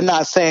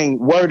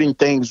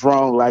things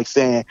wrong, like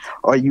saying,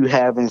 are you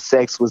having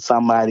sex with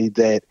somebody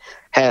that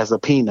has a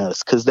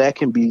penis? Because that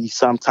can be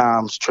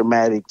sometimes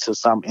traumatic to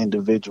some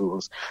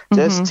individuals. Mm-hmm.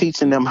 Just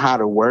teaching them how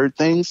to word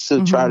things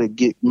to try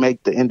to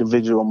make the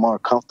individual more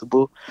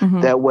comfortable.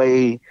 Mm-hmm. That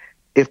way,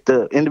 if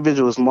the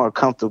individual is more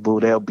comfortable,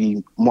 they'll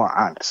be more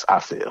honest,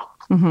 I feel.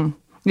 Mm-hmm.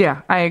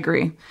 Yeah, I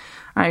agree.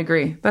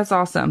 That's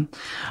awesome.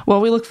 Well,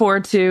 we look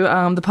forward to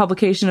the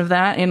publication of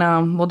that, and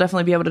we'll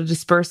definitely be able to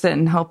disperse it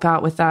and help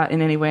out with that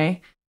in any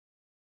way.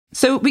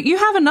 So, but you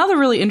have another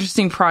really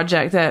interesting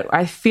project that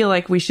I feel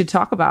like we should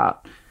talk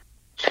about.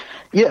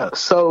 Yeah,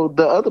 so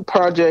the other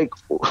project,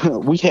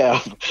 we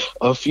have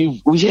a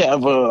few,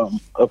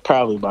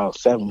 probably about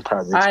 7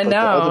 projects. I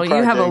know, you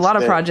have a lot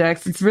of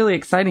projects. It's really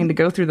exciting to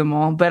go through them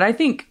all. But I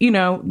think,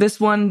 this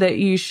one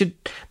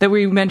that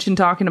we mentioned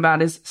talking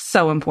about is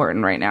so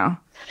important right now.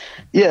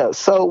 Yeah,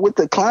 so with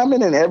the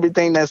climate and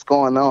everything that's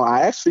going on,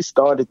 I actually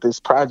started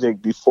this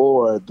project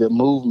before the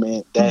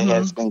movement that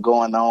has been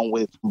going on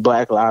with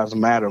Black Lives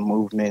Matter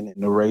movement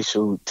and the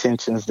racial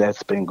tensions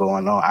that's been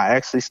going on. I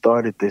actually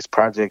started this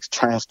project,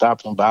 Trans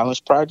Stopping Violence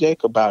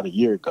Project, about a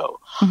year ago.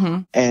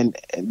 Mm-hmm. And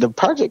the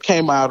project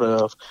came out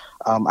of,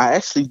 I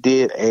actually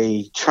did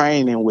a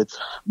training with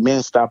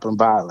Men Stopping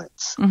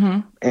Violence.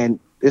 Mm-hmm. And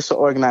it's an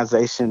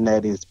organization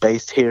that is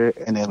based here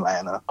in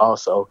Atlanta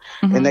also.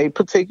 Mm-hmm. And they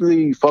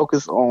particularly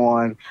focus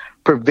on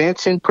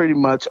prevention pretty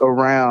much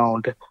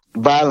around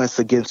violence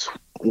against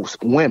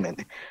women.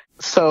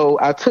 So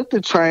I took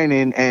the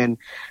training, and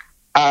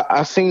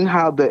I seen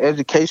how the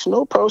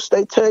educational approach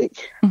they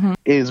take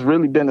is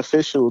really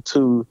beneficial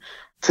to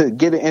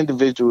get an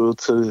individual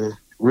to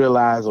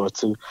realize or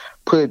to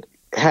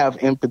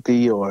have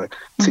empathy or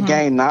to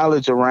gain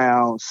knowledge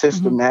around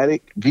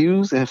systematic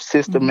views and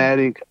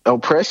systematic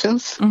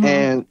oppressions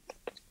and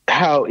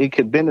how it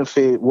could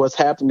benefit what's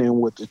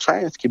happening with the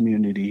trans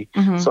community.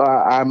 So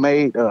I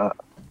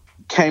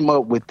came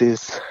up with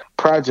this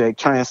project,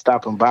 Trans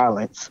Stopping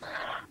Violence.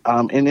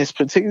 And it's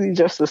particularly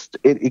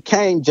it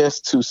came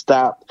just to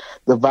stop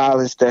the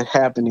violence that's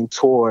happening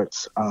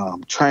towards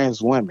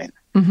trans women.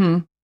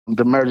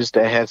 The murders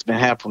that has been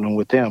happening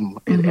with them,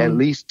 at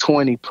least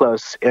 20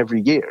 plus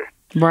every year.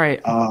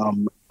 Right.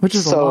 Which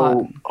is a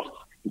lot.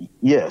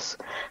 Yes.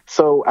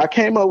 So I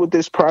came up with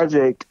this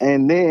project,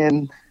 and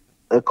then,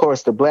 of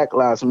course, the Black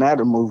Lives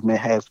Matter movement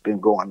has been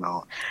going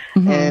on.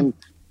 And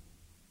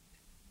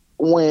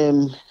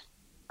when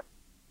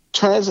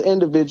trans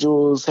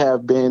individuals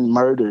have been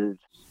murdered,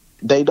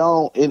 they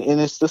don't,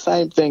 and it's the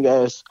same thing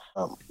as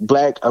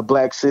a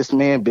black cis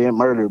man being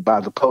murdered by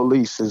the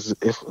police is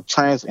if a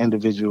trans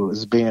individual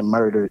is being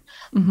murdered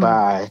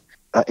by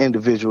an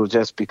individual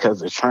just because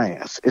they're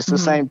trans. It's the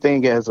same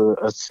thing as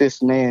a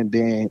cis man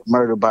being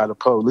murdered by the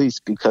police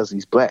because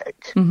he's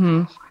black.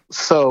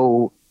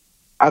 So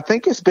I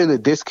think it's been a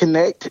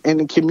disconnect in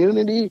the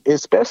community,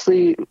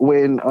 especially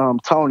when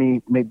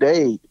Tony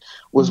McDade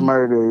was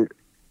murdered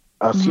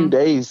a few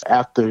days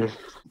after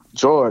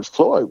George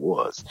Floyd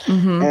was.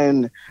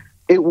 And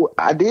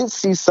I did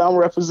see some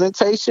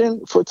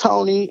representation for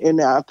Tony,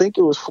 and I think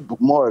it was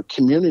more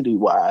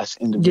community-wise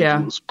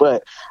individuals. Yeah.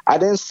 But I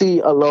didn't see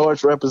a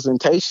large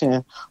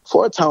representation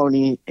for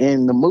Tony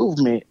in the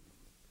movement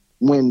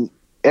when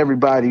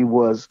everybody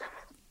was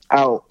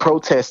out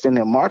protesting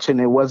and marching.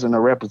 It wasn't a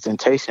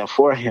representation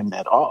for him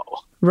at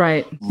all.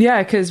 Right.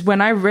 Yeah, because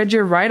when I read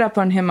your write-up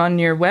on him on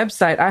your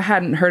website, I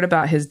hadn't heard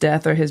about his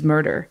death or his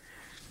murder.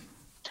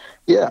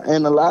 Yeah,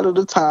 and a lot of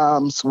the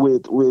times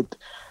with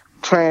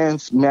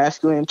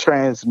masculine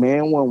trans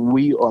men, when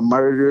we are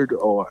murdered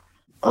or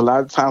a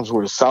lot of times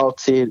we're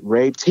assaulted,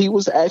 raped, he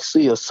was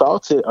actually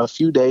assaulted a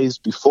few days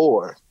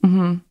before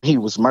he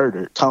was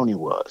murdered, Tony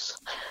was.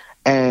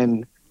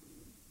 And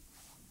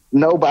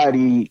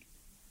nobody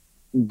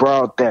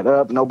brought that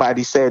up.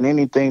 Nobody said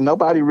anything.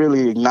 Nobody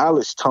really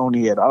acknowledged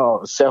Tony at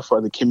all, except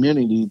for the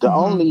community. The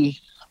only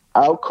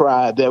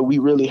outcry that we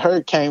really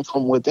heard came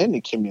from within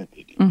the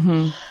community.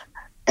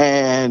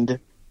 And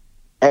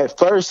at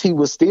first, he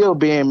was still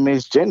being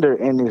misgendered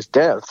in his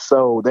death.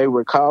 So they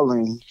were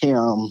calling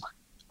him,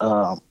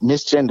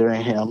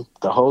 misgendering him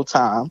the whole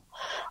time.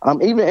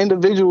 Even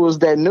individuals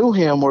that knew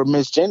him were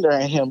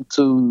misgendering him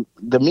to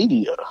the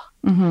media.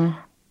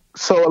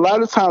 So a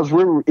lot of times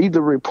we're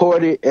either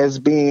reported as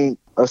being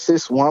a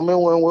cis woman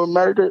when we're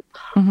murdered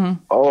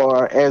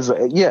or as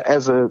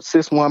a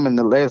cis woman,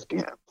 the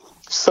lesbian.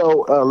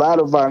 So a lot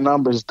of our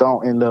numbers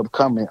don't end up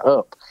coming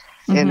up.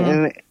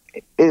 And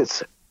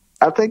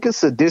I think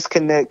it's a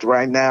disconnect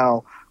right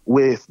now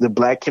with the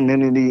black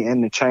community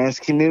and the trans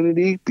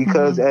community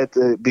because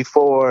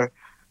for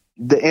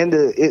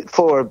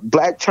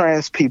black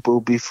trans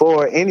people,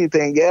 before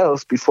anything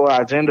else, before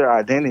our gender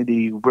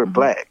identity, we're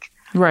black.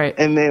 Right.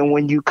 And then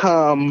when you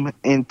come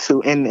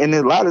into, and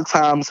a lot of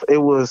times it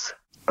was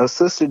a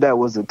sister that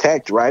was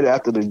attacked right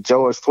after the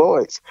George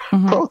Floyd's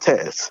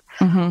protests.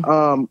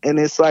 And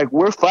it's like,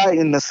 we're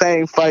fighting the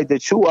same fight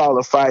that you all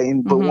are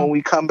fighting, but when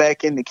we come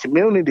back in the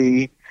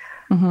community,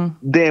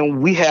 then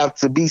we have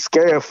to be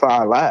scared for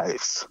our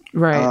lives.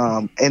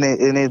 Right.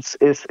 And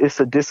it's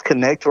a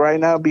disconnect right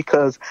now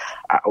because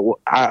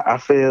I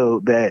feel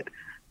that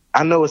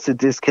I know it's a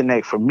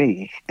disconnect for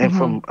me and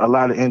from a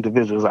lot of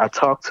individuals I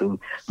talk to,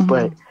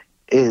 but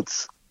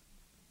it's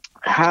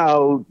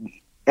how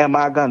am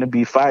I going to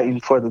be fighting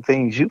for the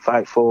things you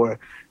fight for?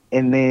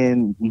 And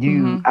then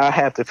I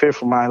have to fear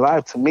for my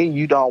life. To me,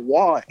 you don't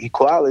want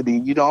equality.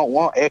 You don't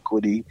want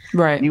equity.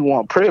 Right. You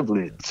want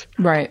privilege.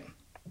 Right.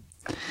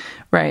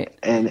 Right.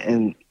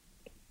 And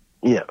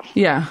yeah.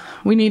 Yeah.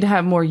 We need to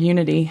have more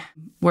unity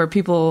where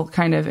people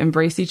kind of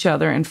embrace each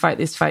other and fight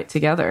this fight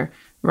together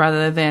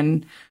rather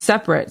than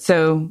separate.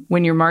 So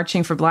when you're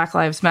marching for Black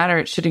Lives Matter,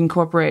 it should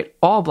incorporate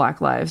all Black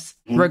lives,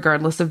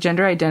 regardless of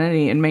gender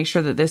identity, and make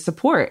sure that there's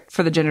support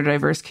for the gender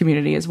diverse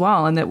community as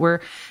well, and that we're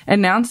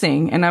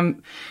announcing. And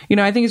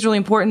I think it's really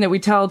important that we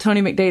tell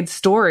Tony McDade's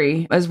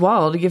story as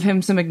well to give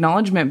him some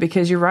acknowledgement,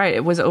 because you're right,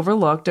 it was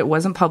overlooked. It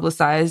wasn't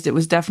publicized. It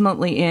was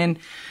definitely in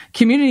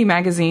community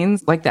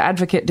magazines, like The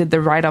Advocate did the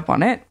write-up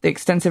on it, the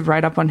extensive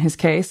write-up on his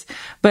case,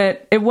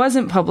 but it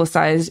wasn't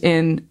publicized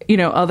in,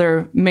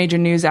 other major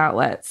news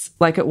outlets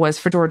like it was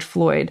for George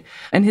Floyd.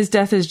 And his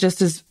death is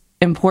just as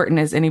important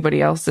as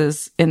anybody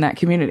else's in that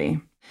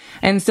community.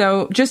 And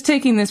so just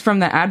taking this from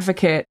The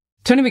Advocate,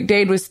 Tony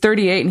McDade was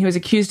 38 and he was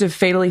accused of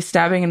fatally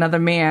stabbing another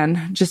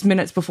man just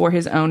minutes before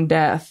his own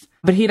death.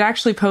 But he'd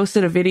actually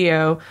posted a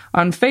video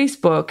on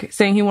Facebook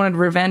saying he wanted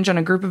revenge on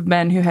a group of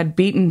men who had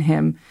beaten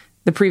him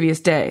the previous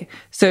day.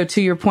 So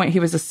to your point, he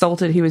was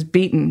assaulted, he was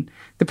beaten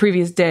the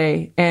previous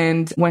day.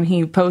 And when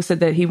he posted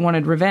that he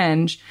wanted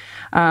revenge,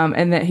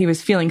 and that he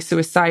was feeling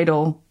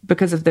suicidal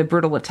because of the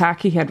brutal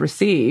attack he had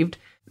received,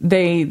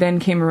 they then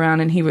came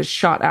around and he was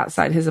shot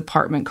outside his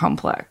apartment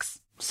complex.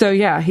 So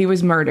yeah, he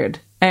was murdered.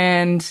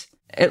 And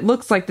it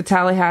looks like the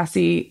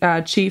Tallahassee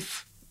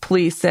chief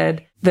police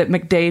said that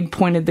McDade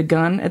pointed the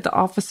gun at the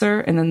officer,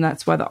 and then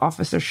that's why the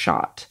officer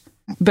shot.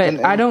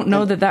 But I don't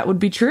know that would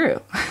be true.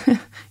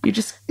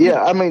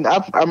 Yeah, I mean,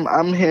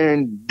 I'm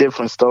hearing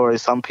different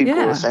stories. Some people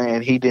are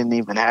saying he didn't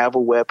even have a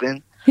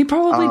weapon. He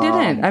probably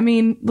didn't. I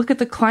mean, look at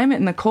the climate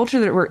and the culture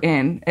that we're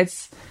in.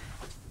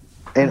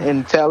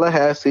 And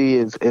Tallahassee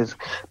is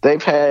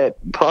they've had,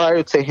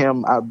 prior to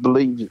him, I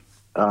believe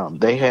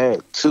they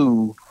had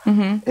two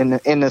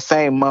in the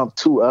same month,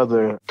 two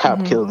other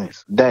cop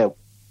killings that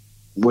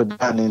were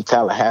done in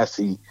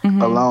Tallahassee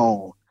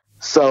alone.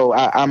 So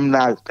I'm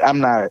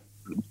not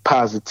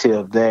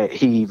positive that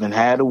he even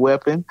had a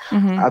weapon.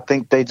 I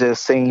think they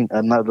just seen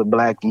another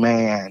black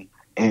man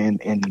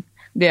and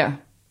yeah.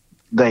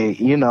 They,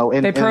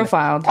 and they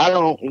profiled. I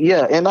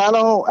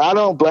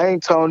don't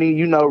blame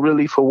Tony,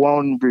 really for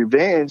wanting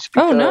revenge.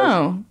 Oh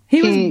no,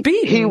 he was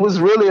beaten. He was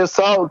really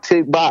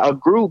assaulted by a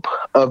group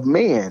of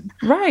men,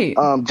 right?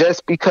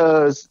 Just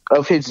because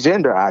of his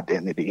gender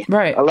identity,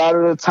 right? A lot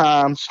of the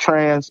times,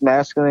 trans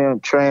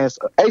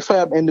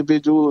AFAB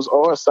individuals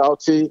are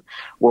assaulted,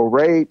 were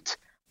raped,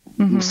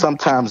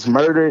 sometimes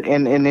murdered,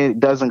 and it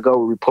doesn't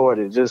go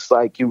reported. Just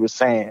like you were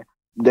saying,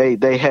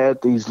 they had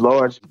these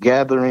large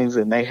gatherings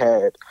and they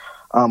had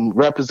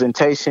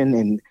representation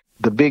in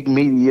the big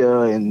media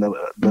and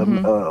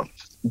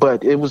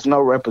but it was no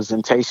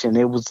representation.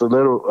 It was a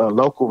little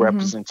local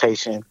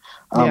representation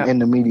in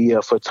the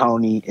media for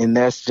Tony, and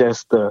that's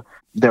just the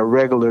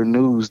regular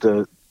news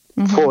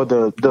for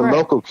the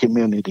local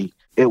community.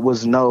 It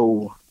was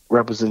no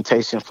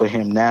representation for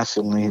him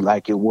nationally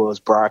like it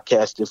was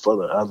broadcasted for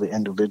the other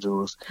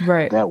individuals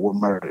that were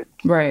murdered.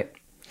 Right.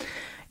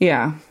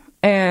 Yeah.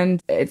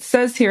 And it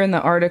says here in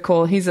the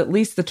article, he's at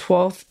least the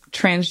 12th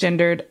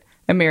transgendered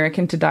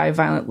American to die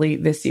violently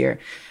this year.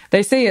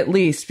 They say at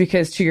least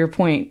because, to your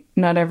point,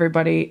 not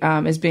everybody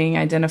is being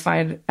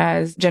identified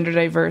as gender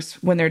diverse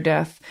when their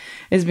death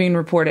is being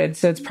reported.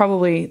 So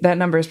that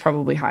number is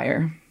probably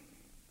higher.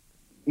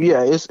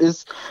 Yeah,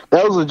 it's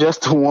those are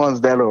just the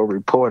ones that are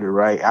reported,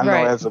 right? I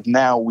know as of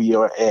now we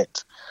are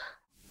at,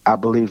 I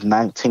believe,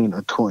 19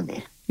 or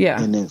 20. Yeah.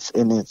 And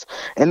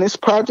this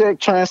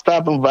project, Trans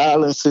Stopping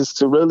Violence, is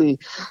to really,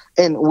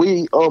 and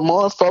we are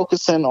more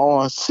focusing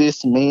on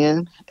cis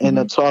men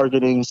and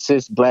targeting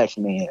cis Black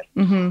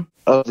men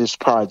of this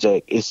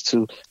project is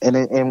to,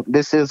 and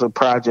this is a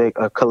project,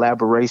 a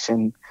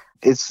collaboration.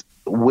 It's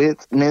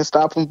with Men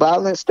Stopping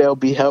Violence. They'll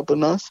be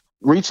helping us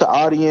reach an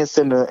audience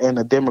and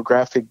a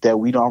demographic that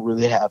we don't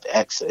really have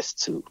access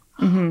to.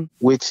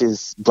 Which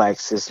is Black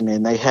cis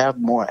men. They have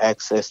more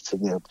access to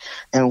them.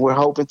 And we're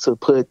hoping to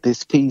put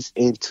this piece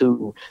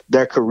into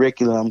their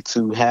curriculum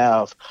to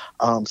have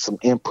some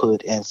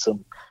input and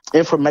some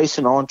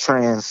information on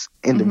trans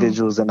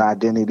individuals and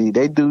identity.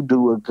 They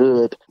do a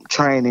good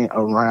training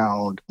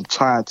around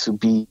trying to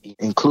be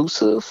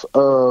inclusive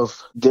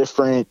of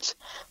different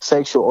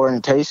sexual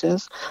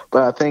orientations.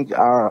 But I think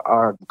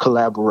our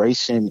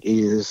collaboration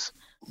is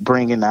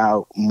bringing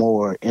out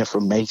more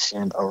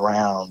information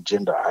around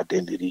gender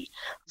identity.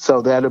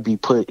 So that'll be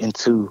put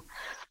into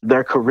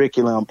their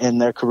curriculum, and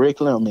their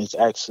curriculum is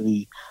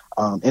actually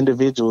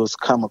individuals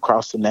come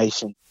across the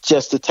nation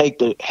just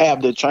to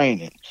have the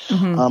training.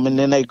 And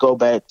then they go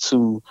back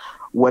to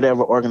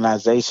whatever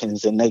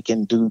organizations and they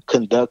can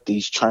conduct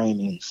these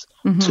trainings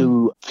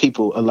to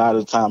people, a lot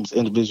of times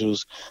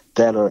individuals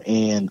that are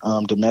in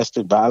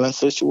domestic violence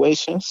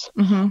situations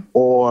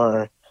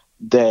or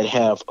that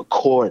have a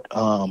court.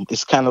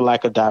 It's kind of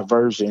like a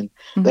diversion.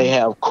 They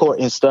have court,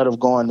 instead of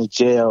going to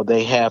jail,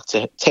 they have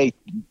to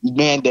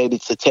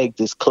mandated to take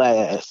this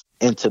class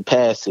and to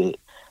pass it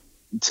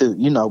to,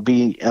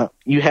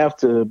 you have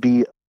to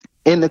be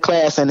in the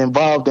class and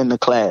involved in the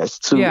class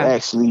to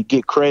actually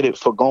get credit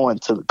for going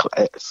to the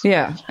class.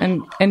 Yeah.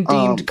 And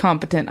deemed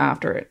competent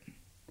after it.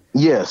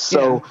 Yes.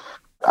 So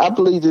I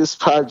believe this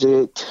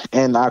project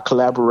and our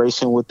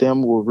collaboration with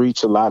them will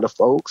reach a lot of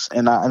folks,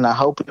 and I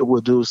hope it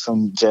will do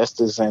some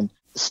justice and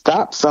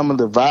stop some of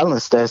the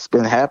violence that's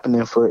been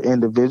happening for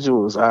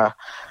individuals. I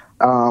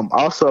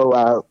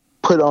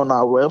put on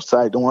our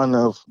website the one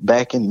of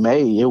back in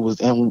May.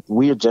 And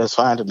we were just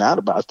finding out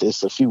about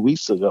this a few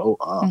weeks ago.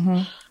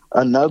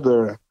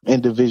 Another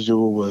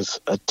individual was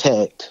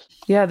attacked.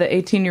 Yeah, the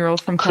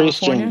 18-year-old from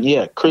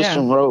California.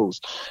 Christian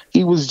Rose.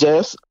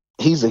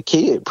 He's a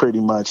kid,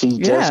 pretty much. He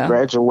just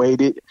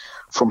graduated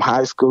from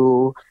high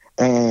school,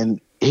 and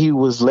he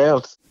was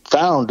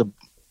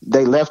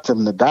they left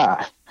him to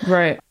die.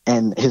 Right.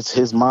 And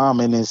his mom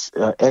and his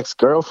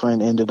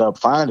ex-girlfriend ended up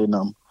finding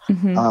him.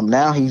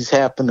 Now he's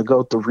having to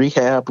go through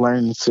rehab,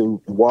 learning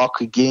to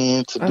walk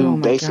again, to do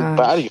basic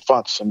body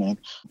functioning.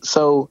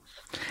 So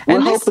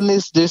we're hoping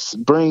this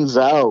brings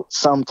out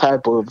some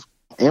type of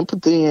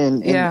empathy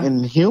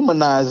and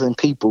humanizing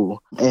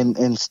people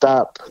and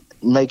stop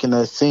making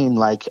us seem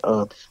like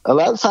a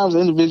lot of times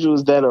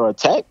individuals that are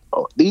attacked,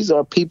 these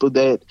are people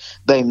that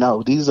they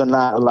know. These are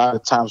not a lot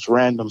of times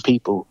random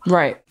people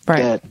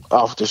that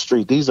off the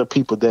street. These are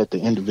people that the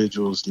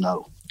individuals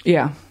know.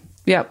 Yeah,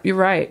 you're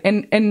right.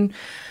 And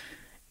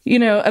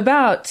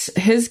about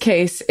his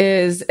case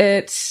is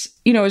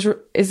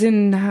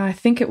in, I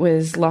think it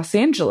was Los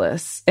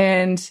Angeles.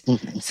 And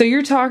so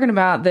you're talking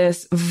about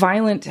this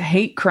violent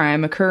hate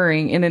crime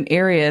occurring in an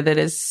area that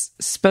is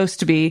supposed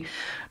to be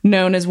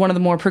known as one of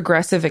the more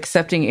progressive,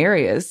 accepting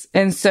areas.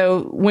 And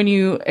so when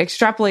you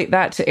extrapolate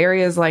that to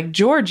areas like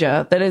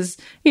Georgia, that is,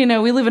 we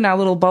live in our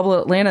little bubble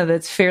Atlanta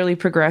that's fairly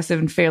progressive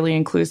and fairly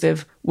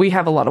inclusive. We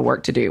have a lot of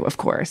work to do, of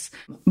course.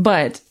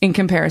 But in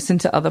comparison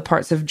to other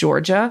parts of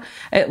Georgia,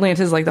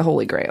 Atlanta is like the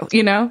holy grail,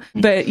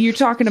 But you're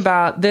talking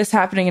about this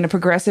happening in a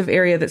progressive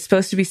area that's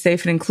supposed to be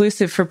safe and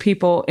inclusive for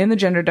people in the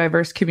gender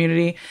diverse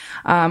community,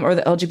 or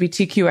the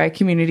LGBTQI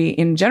community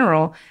in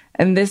general.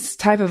 And this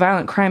type of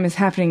violent crime is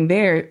happening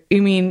there. I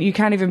mean, you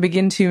can't even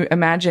begin to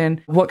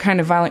imagine what kind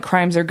of violent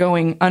crimes are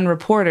going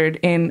unreported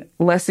in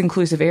less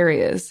inclusive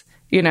areas,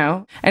 you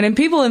know? And in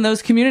people in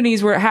those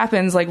communities where it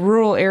happens, like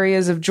rural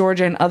areas of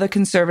Georgia and other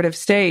conservative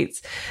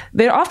states,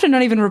 they're often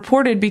not even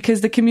reported because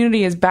the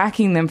community is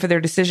backing them for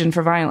their decision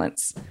for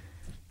violence.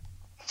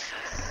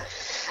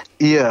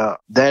 Yeah,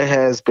 that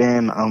has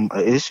been an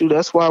issue.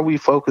 That's why we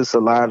focus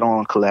a lot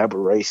on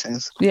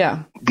collaborations.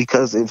 Yeah.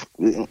 Because if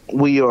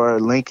we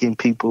are linking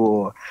people,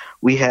 or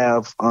we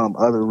have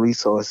other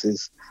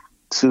resources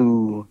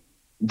to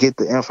get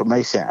the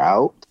information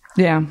out.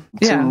 Yeah.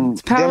 Yeah.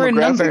 It's power in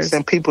numbers.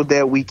 And people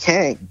that we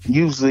can't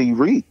usually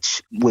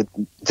reach with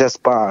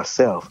just by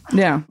ourselves.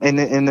 Yeah. And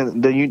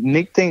the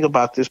unique thing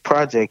about this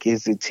project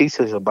is it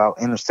teaches about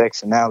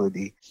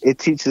intersectionality. It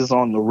teaches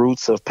on the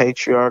roots of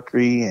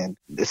patriarchy and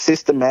the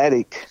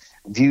systematic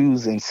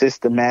views and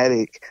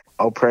systematic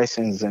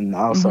oppressions, and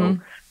also,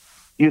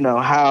 you know,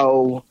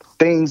 how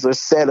things are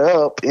set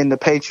up in the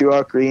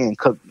patriarchy and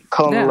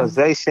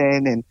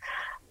colonization,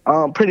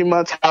 and pretty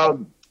much how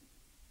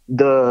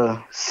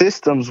the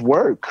systems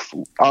work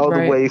all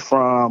the way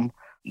from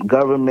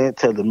government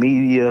to the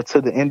media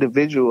to the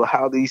individual,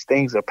 how these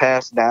things are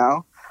passed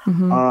down,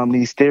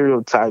 these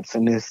stereotypes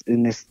and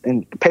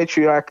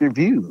patriarchy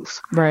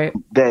views,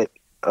 that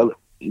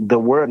the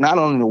world, not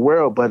only the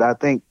world, but I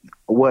think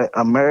what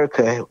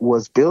America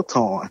was built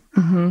on.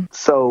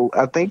 So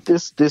I think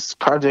this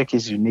project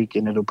is unique,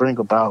 and it'll bring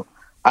about,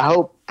 I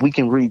hope we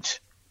can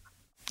reach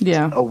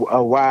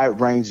a wide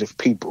range of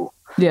people,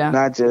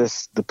 not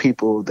just the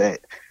people that,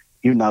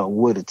 you know,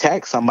 would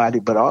attack somebody,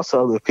 but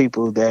also the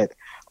people that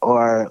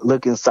are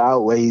looking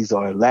sideways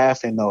or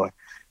laughing or,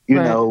 you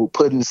know,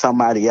 putting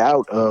somebody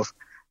out of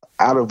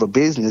a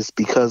business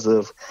because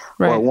of,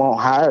 or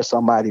won't hire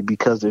somebody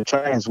because they're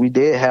trans. We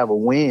did have a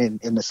win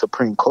in the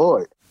Supreme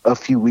Court a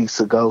few weeks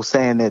ago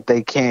saying that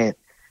they can't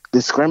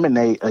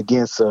discriminate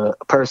against a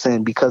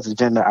person because of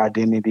gender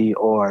identity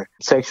or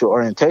sexual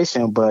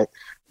orientation, but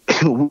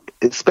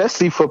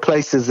especially for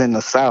places in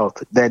the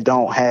South that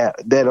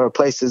are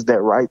places that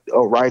right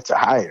to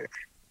hire,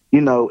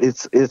 you know,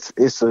 it's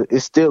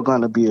still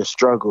going to be a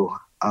struggle.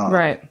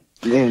 And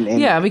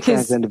because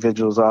trans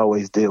individuals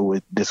always deal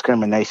with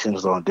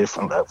discriminations on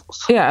different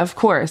levels. Yeah, of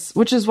course,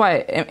 which is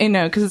why, you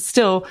know, because it's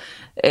still,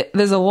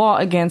 there's a law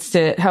against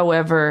it.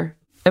 However,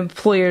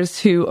 employers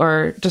who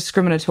are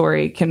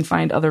discriminatory can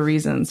find other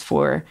reasons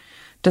for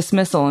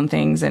dismissal and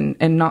things, and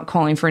not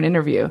calling for an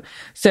interview.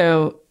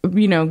 So,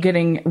 you know,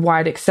 getting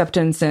wide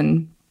acceptance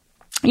and,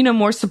 you know,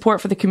 more support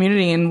for the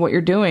community and what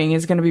you're doing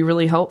is going to be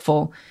really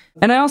helpful.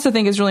 And I also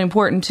think it's really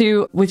important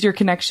too, with your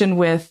connection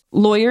with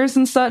lawyers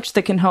and such,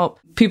 that can help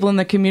people in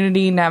the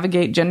community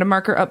navigate gender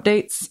marker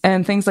updates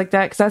and things like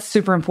that, because that's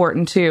super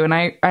important too.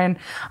 And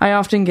I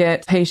often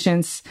get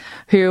patients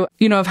who,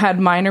 you know, have had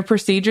minor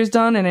procedures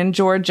done, and in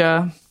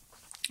Georgia,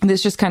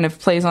 this just kind of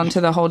plays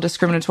onto the whole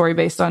discriminatory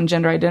based on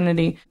gender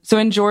identity. So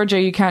in Georgia,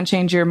 you can't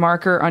change your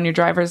marker on your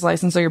driver's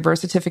license or your birth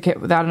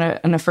certificate without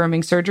an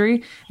affirming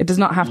surgery. It does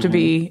not have to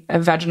be a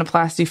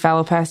vaginoplasty,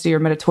 phalloplasty, or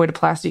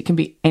metoidoplasty. It can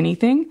be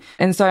anything.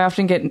 And so I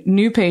often get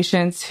new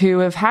patients who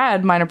have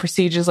had minor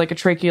procedures like a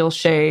tracheal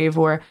shave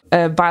or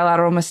a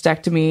bilateral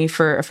mastectomy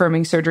for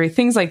affirming surgery,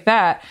 things like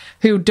that,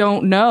 who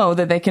don't know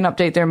that they can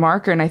update their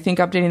marker. And I think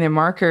updating their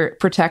marker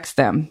protects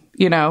them,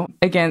 you know,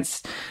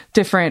 against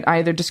different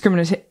either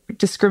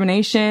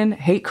discrimination,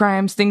 hate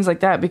crimes, things like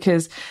that,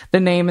 because the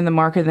name and the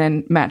marker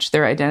then match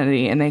their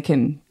identity, and they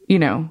can, you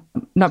know,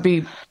 not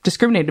be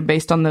discriminated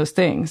based on those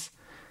things.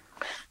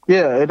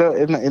 Yeah,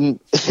 and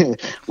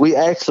we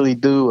actually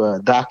do a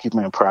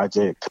document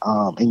project,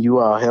 and you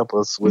all help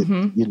us with,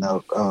 you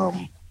know,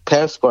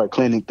 passport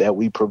clinic that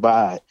we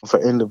provide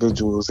for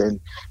individuals. And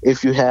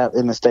if you have,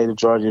 in the state of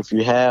Georgia, if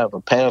you have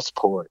a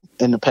passport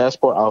in the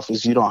passport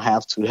office, you don't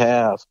have to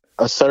have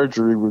a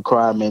surgery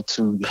requirement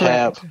to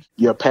have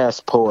your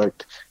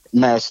passport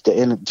match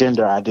the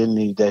gender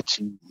identity that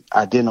you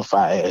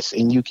identify as.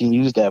 And you can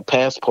use that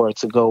passport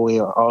to go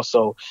in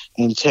also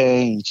and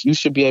change. You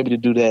should be able to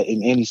do that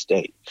in any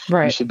state.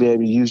 Right. You should be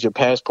able to use your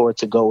passport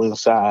to go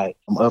inside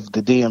of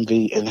the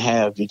DMV and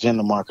have your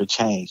gender marker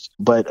changed.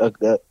 But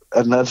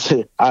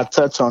another, I'll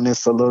touch on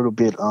this a little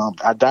bit.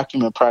 Our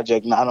document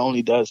project not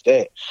only does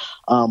that,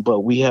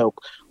 but we help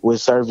with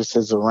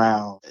services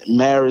around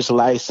marriage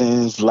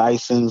license,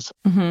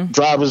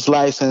 driver's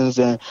license.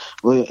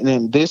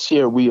 And this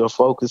year we are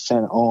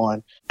focusing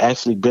on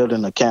actually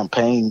building a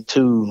campaign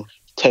to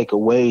take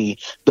away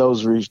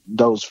those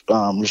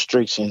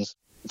restrictions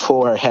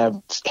for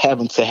having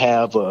to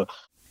have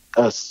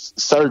a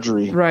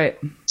surgery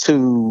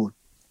to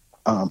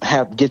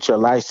get your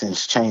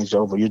license changed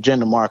over, your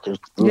gender marker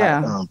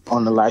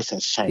on the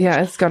license change.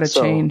 Yeah, it's got to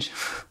change.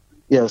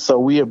 Yeah, so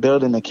we are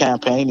building a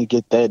campaign to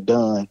get that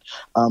done,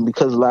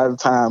 because a lot of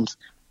times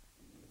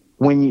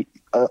when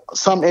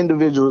some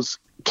individuals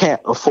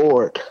can't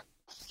afford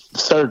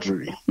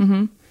surgery.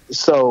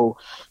 So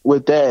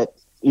with that,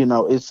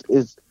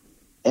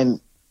 and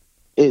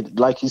it,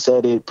 like you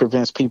said, it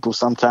prevents people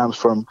sometimes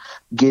from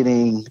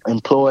getting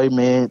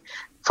employment,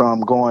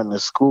 from going to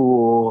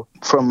school,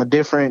 from a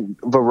different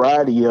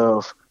variety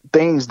of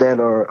things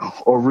or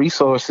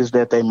resources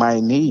that they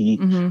might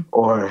need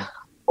or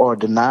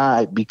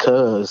denied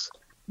because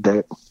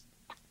their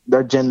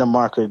gender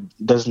marker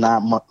does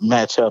not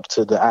match up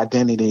to the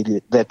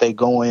identity that they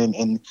go in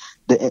and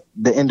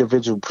the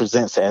individual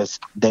presents as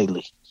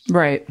daily.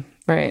 Right.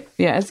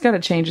 Yeah, it's got to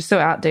change. It's so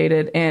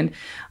outdated. And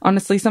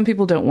honestly, some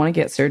people don't want to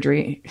get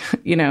surgery,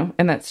 and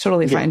that's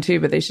totally fine too,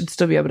 but they should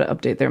still be able to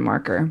update their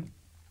marker.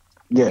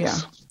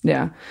 Yes.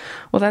 Yeah.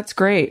 Well, that's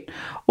great.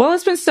 Well,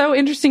 it's been so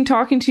interesting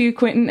talking to you,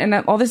 Quentin, and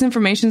all this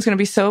information is going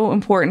to be so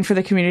important for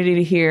the community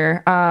to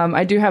hear.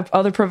 I do have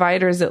other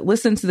providers that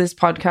listen to this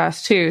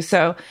podcast too.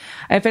 So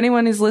if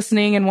anyone is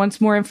listening and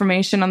wants more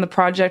information on the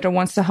project or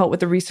wants to help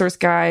with the resource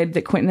guide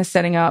that Quentin is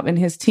setting up and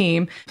his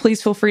team,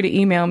 please feel free to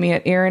email me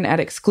at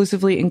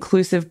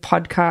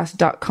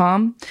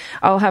Erin@exclusivellyinclusivepodcast.com.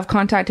 I'll have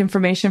contact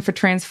information for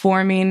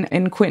Transforming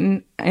and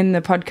Quentin in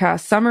the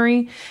podcast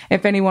summary.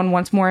 If anyone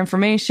wants more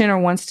information or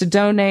wants to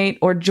donate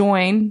or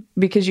join,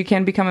 because you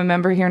can become a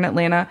member here in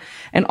Atlanta,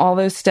 and all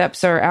those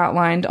steps are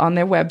outlined on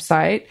their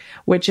website,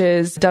 which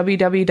is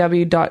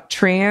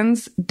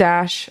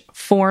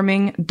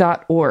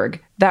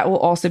www.trans-forming.org. That will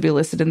also be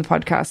listed in the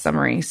podcast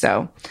summary.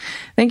 So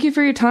thank you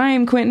for your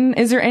time, Quentin.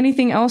 Is there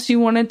anything else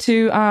you wanted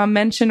to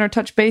mention or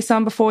touch base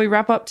on before we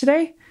wrap up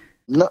today?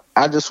 No,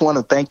 I just want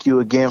to thank you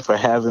again for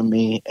having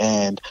me.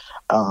 And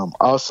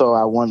also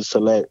I wanted to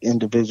let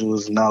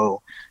individuals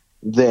know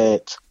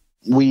that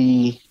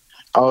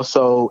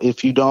also,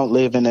 if you don't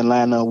live in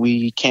Atlanta,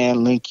 we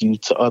can link you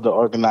to other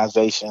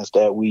organizations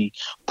that we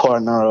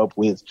partner up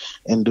with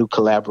and do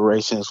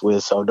collaborations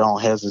with. So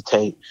don't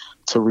hesitate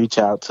to reach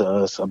out to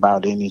us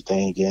about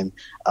anything. And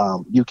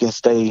you can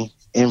stay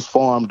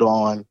informed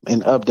on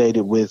and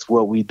updated with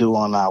what we do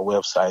on our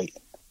website.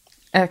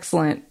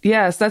 Excellent.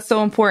 Yes, that's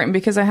so important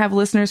because I have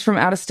listeners from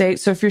out of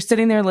state. So if you're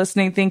sitting there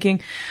listening thinking,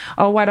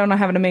 oh, why don't I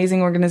have an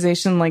amazing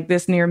organization like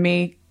this near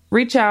me?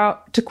 Reach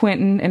out to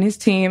Quentin and his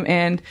team,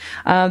 and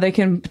they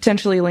can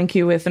potentially link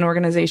you with an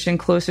organization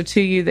closer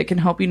to you that can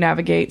help you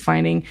navigate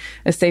finding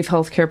a safe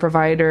healthcare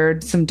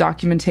provider, some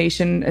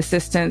documentation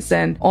assistance,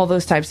 and all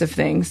those types of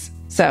things.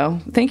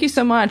 So thank you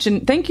so much.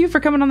 And thank you for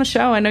coming on the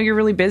show. I know you're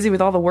really busy with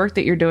all the work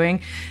that you're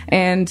doing,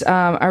 and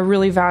I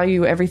really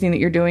value everything that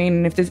you're doing.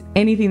 And if there's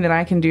anything that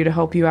I can do to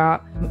help you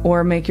out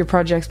or make your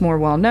projects more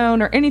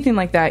well-known or anything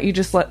like that, you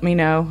just let me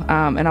know,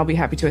 and I'll be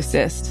happy to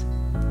assist.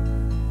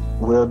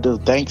 Will do.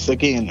 Thanks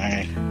again,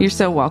 Erin. You're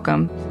so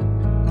welcome.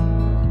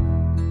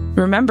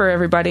 Remember,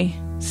 everybody,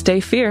 stay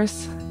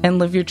fierce and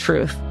live your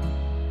truth.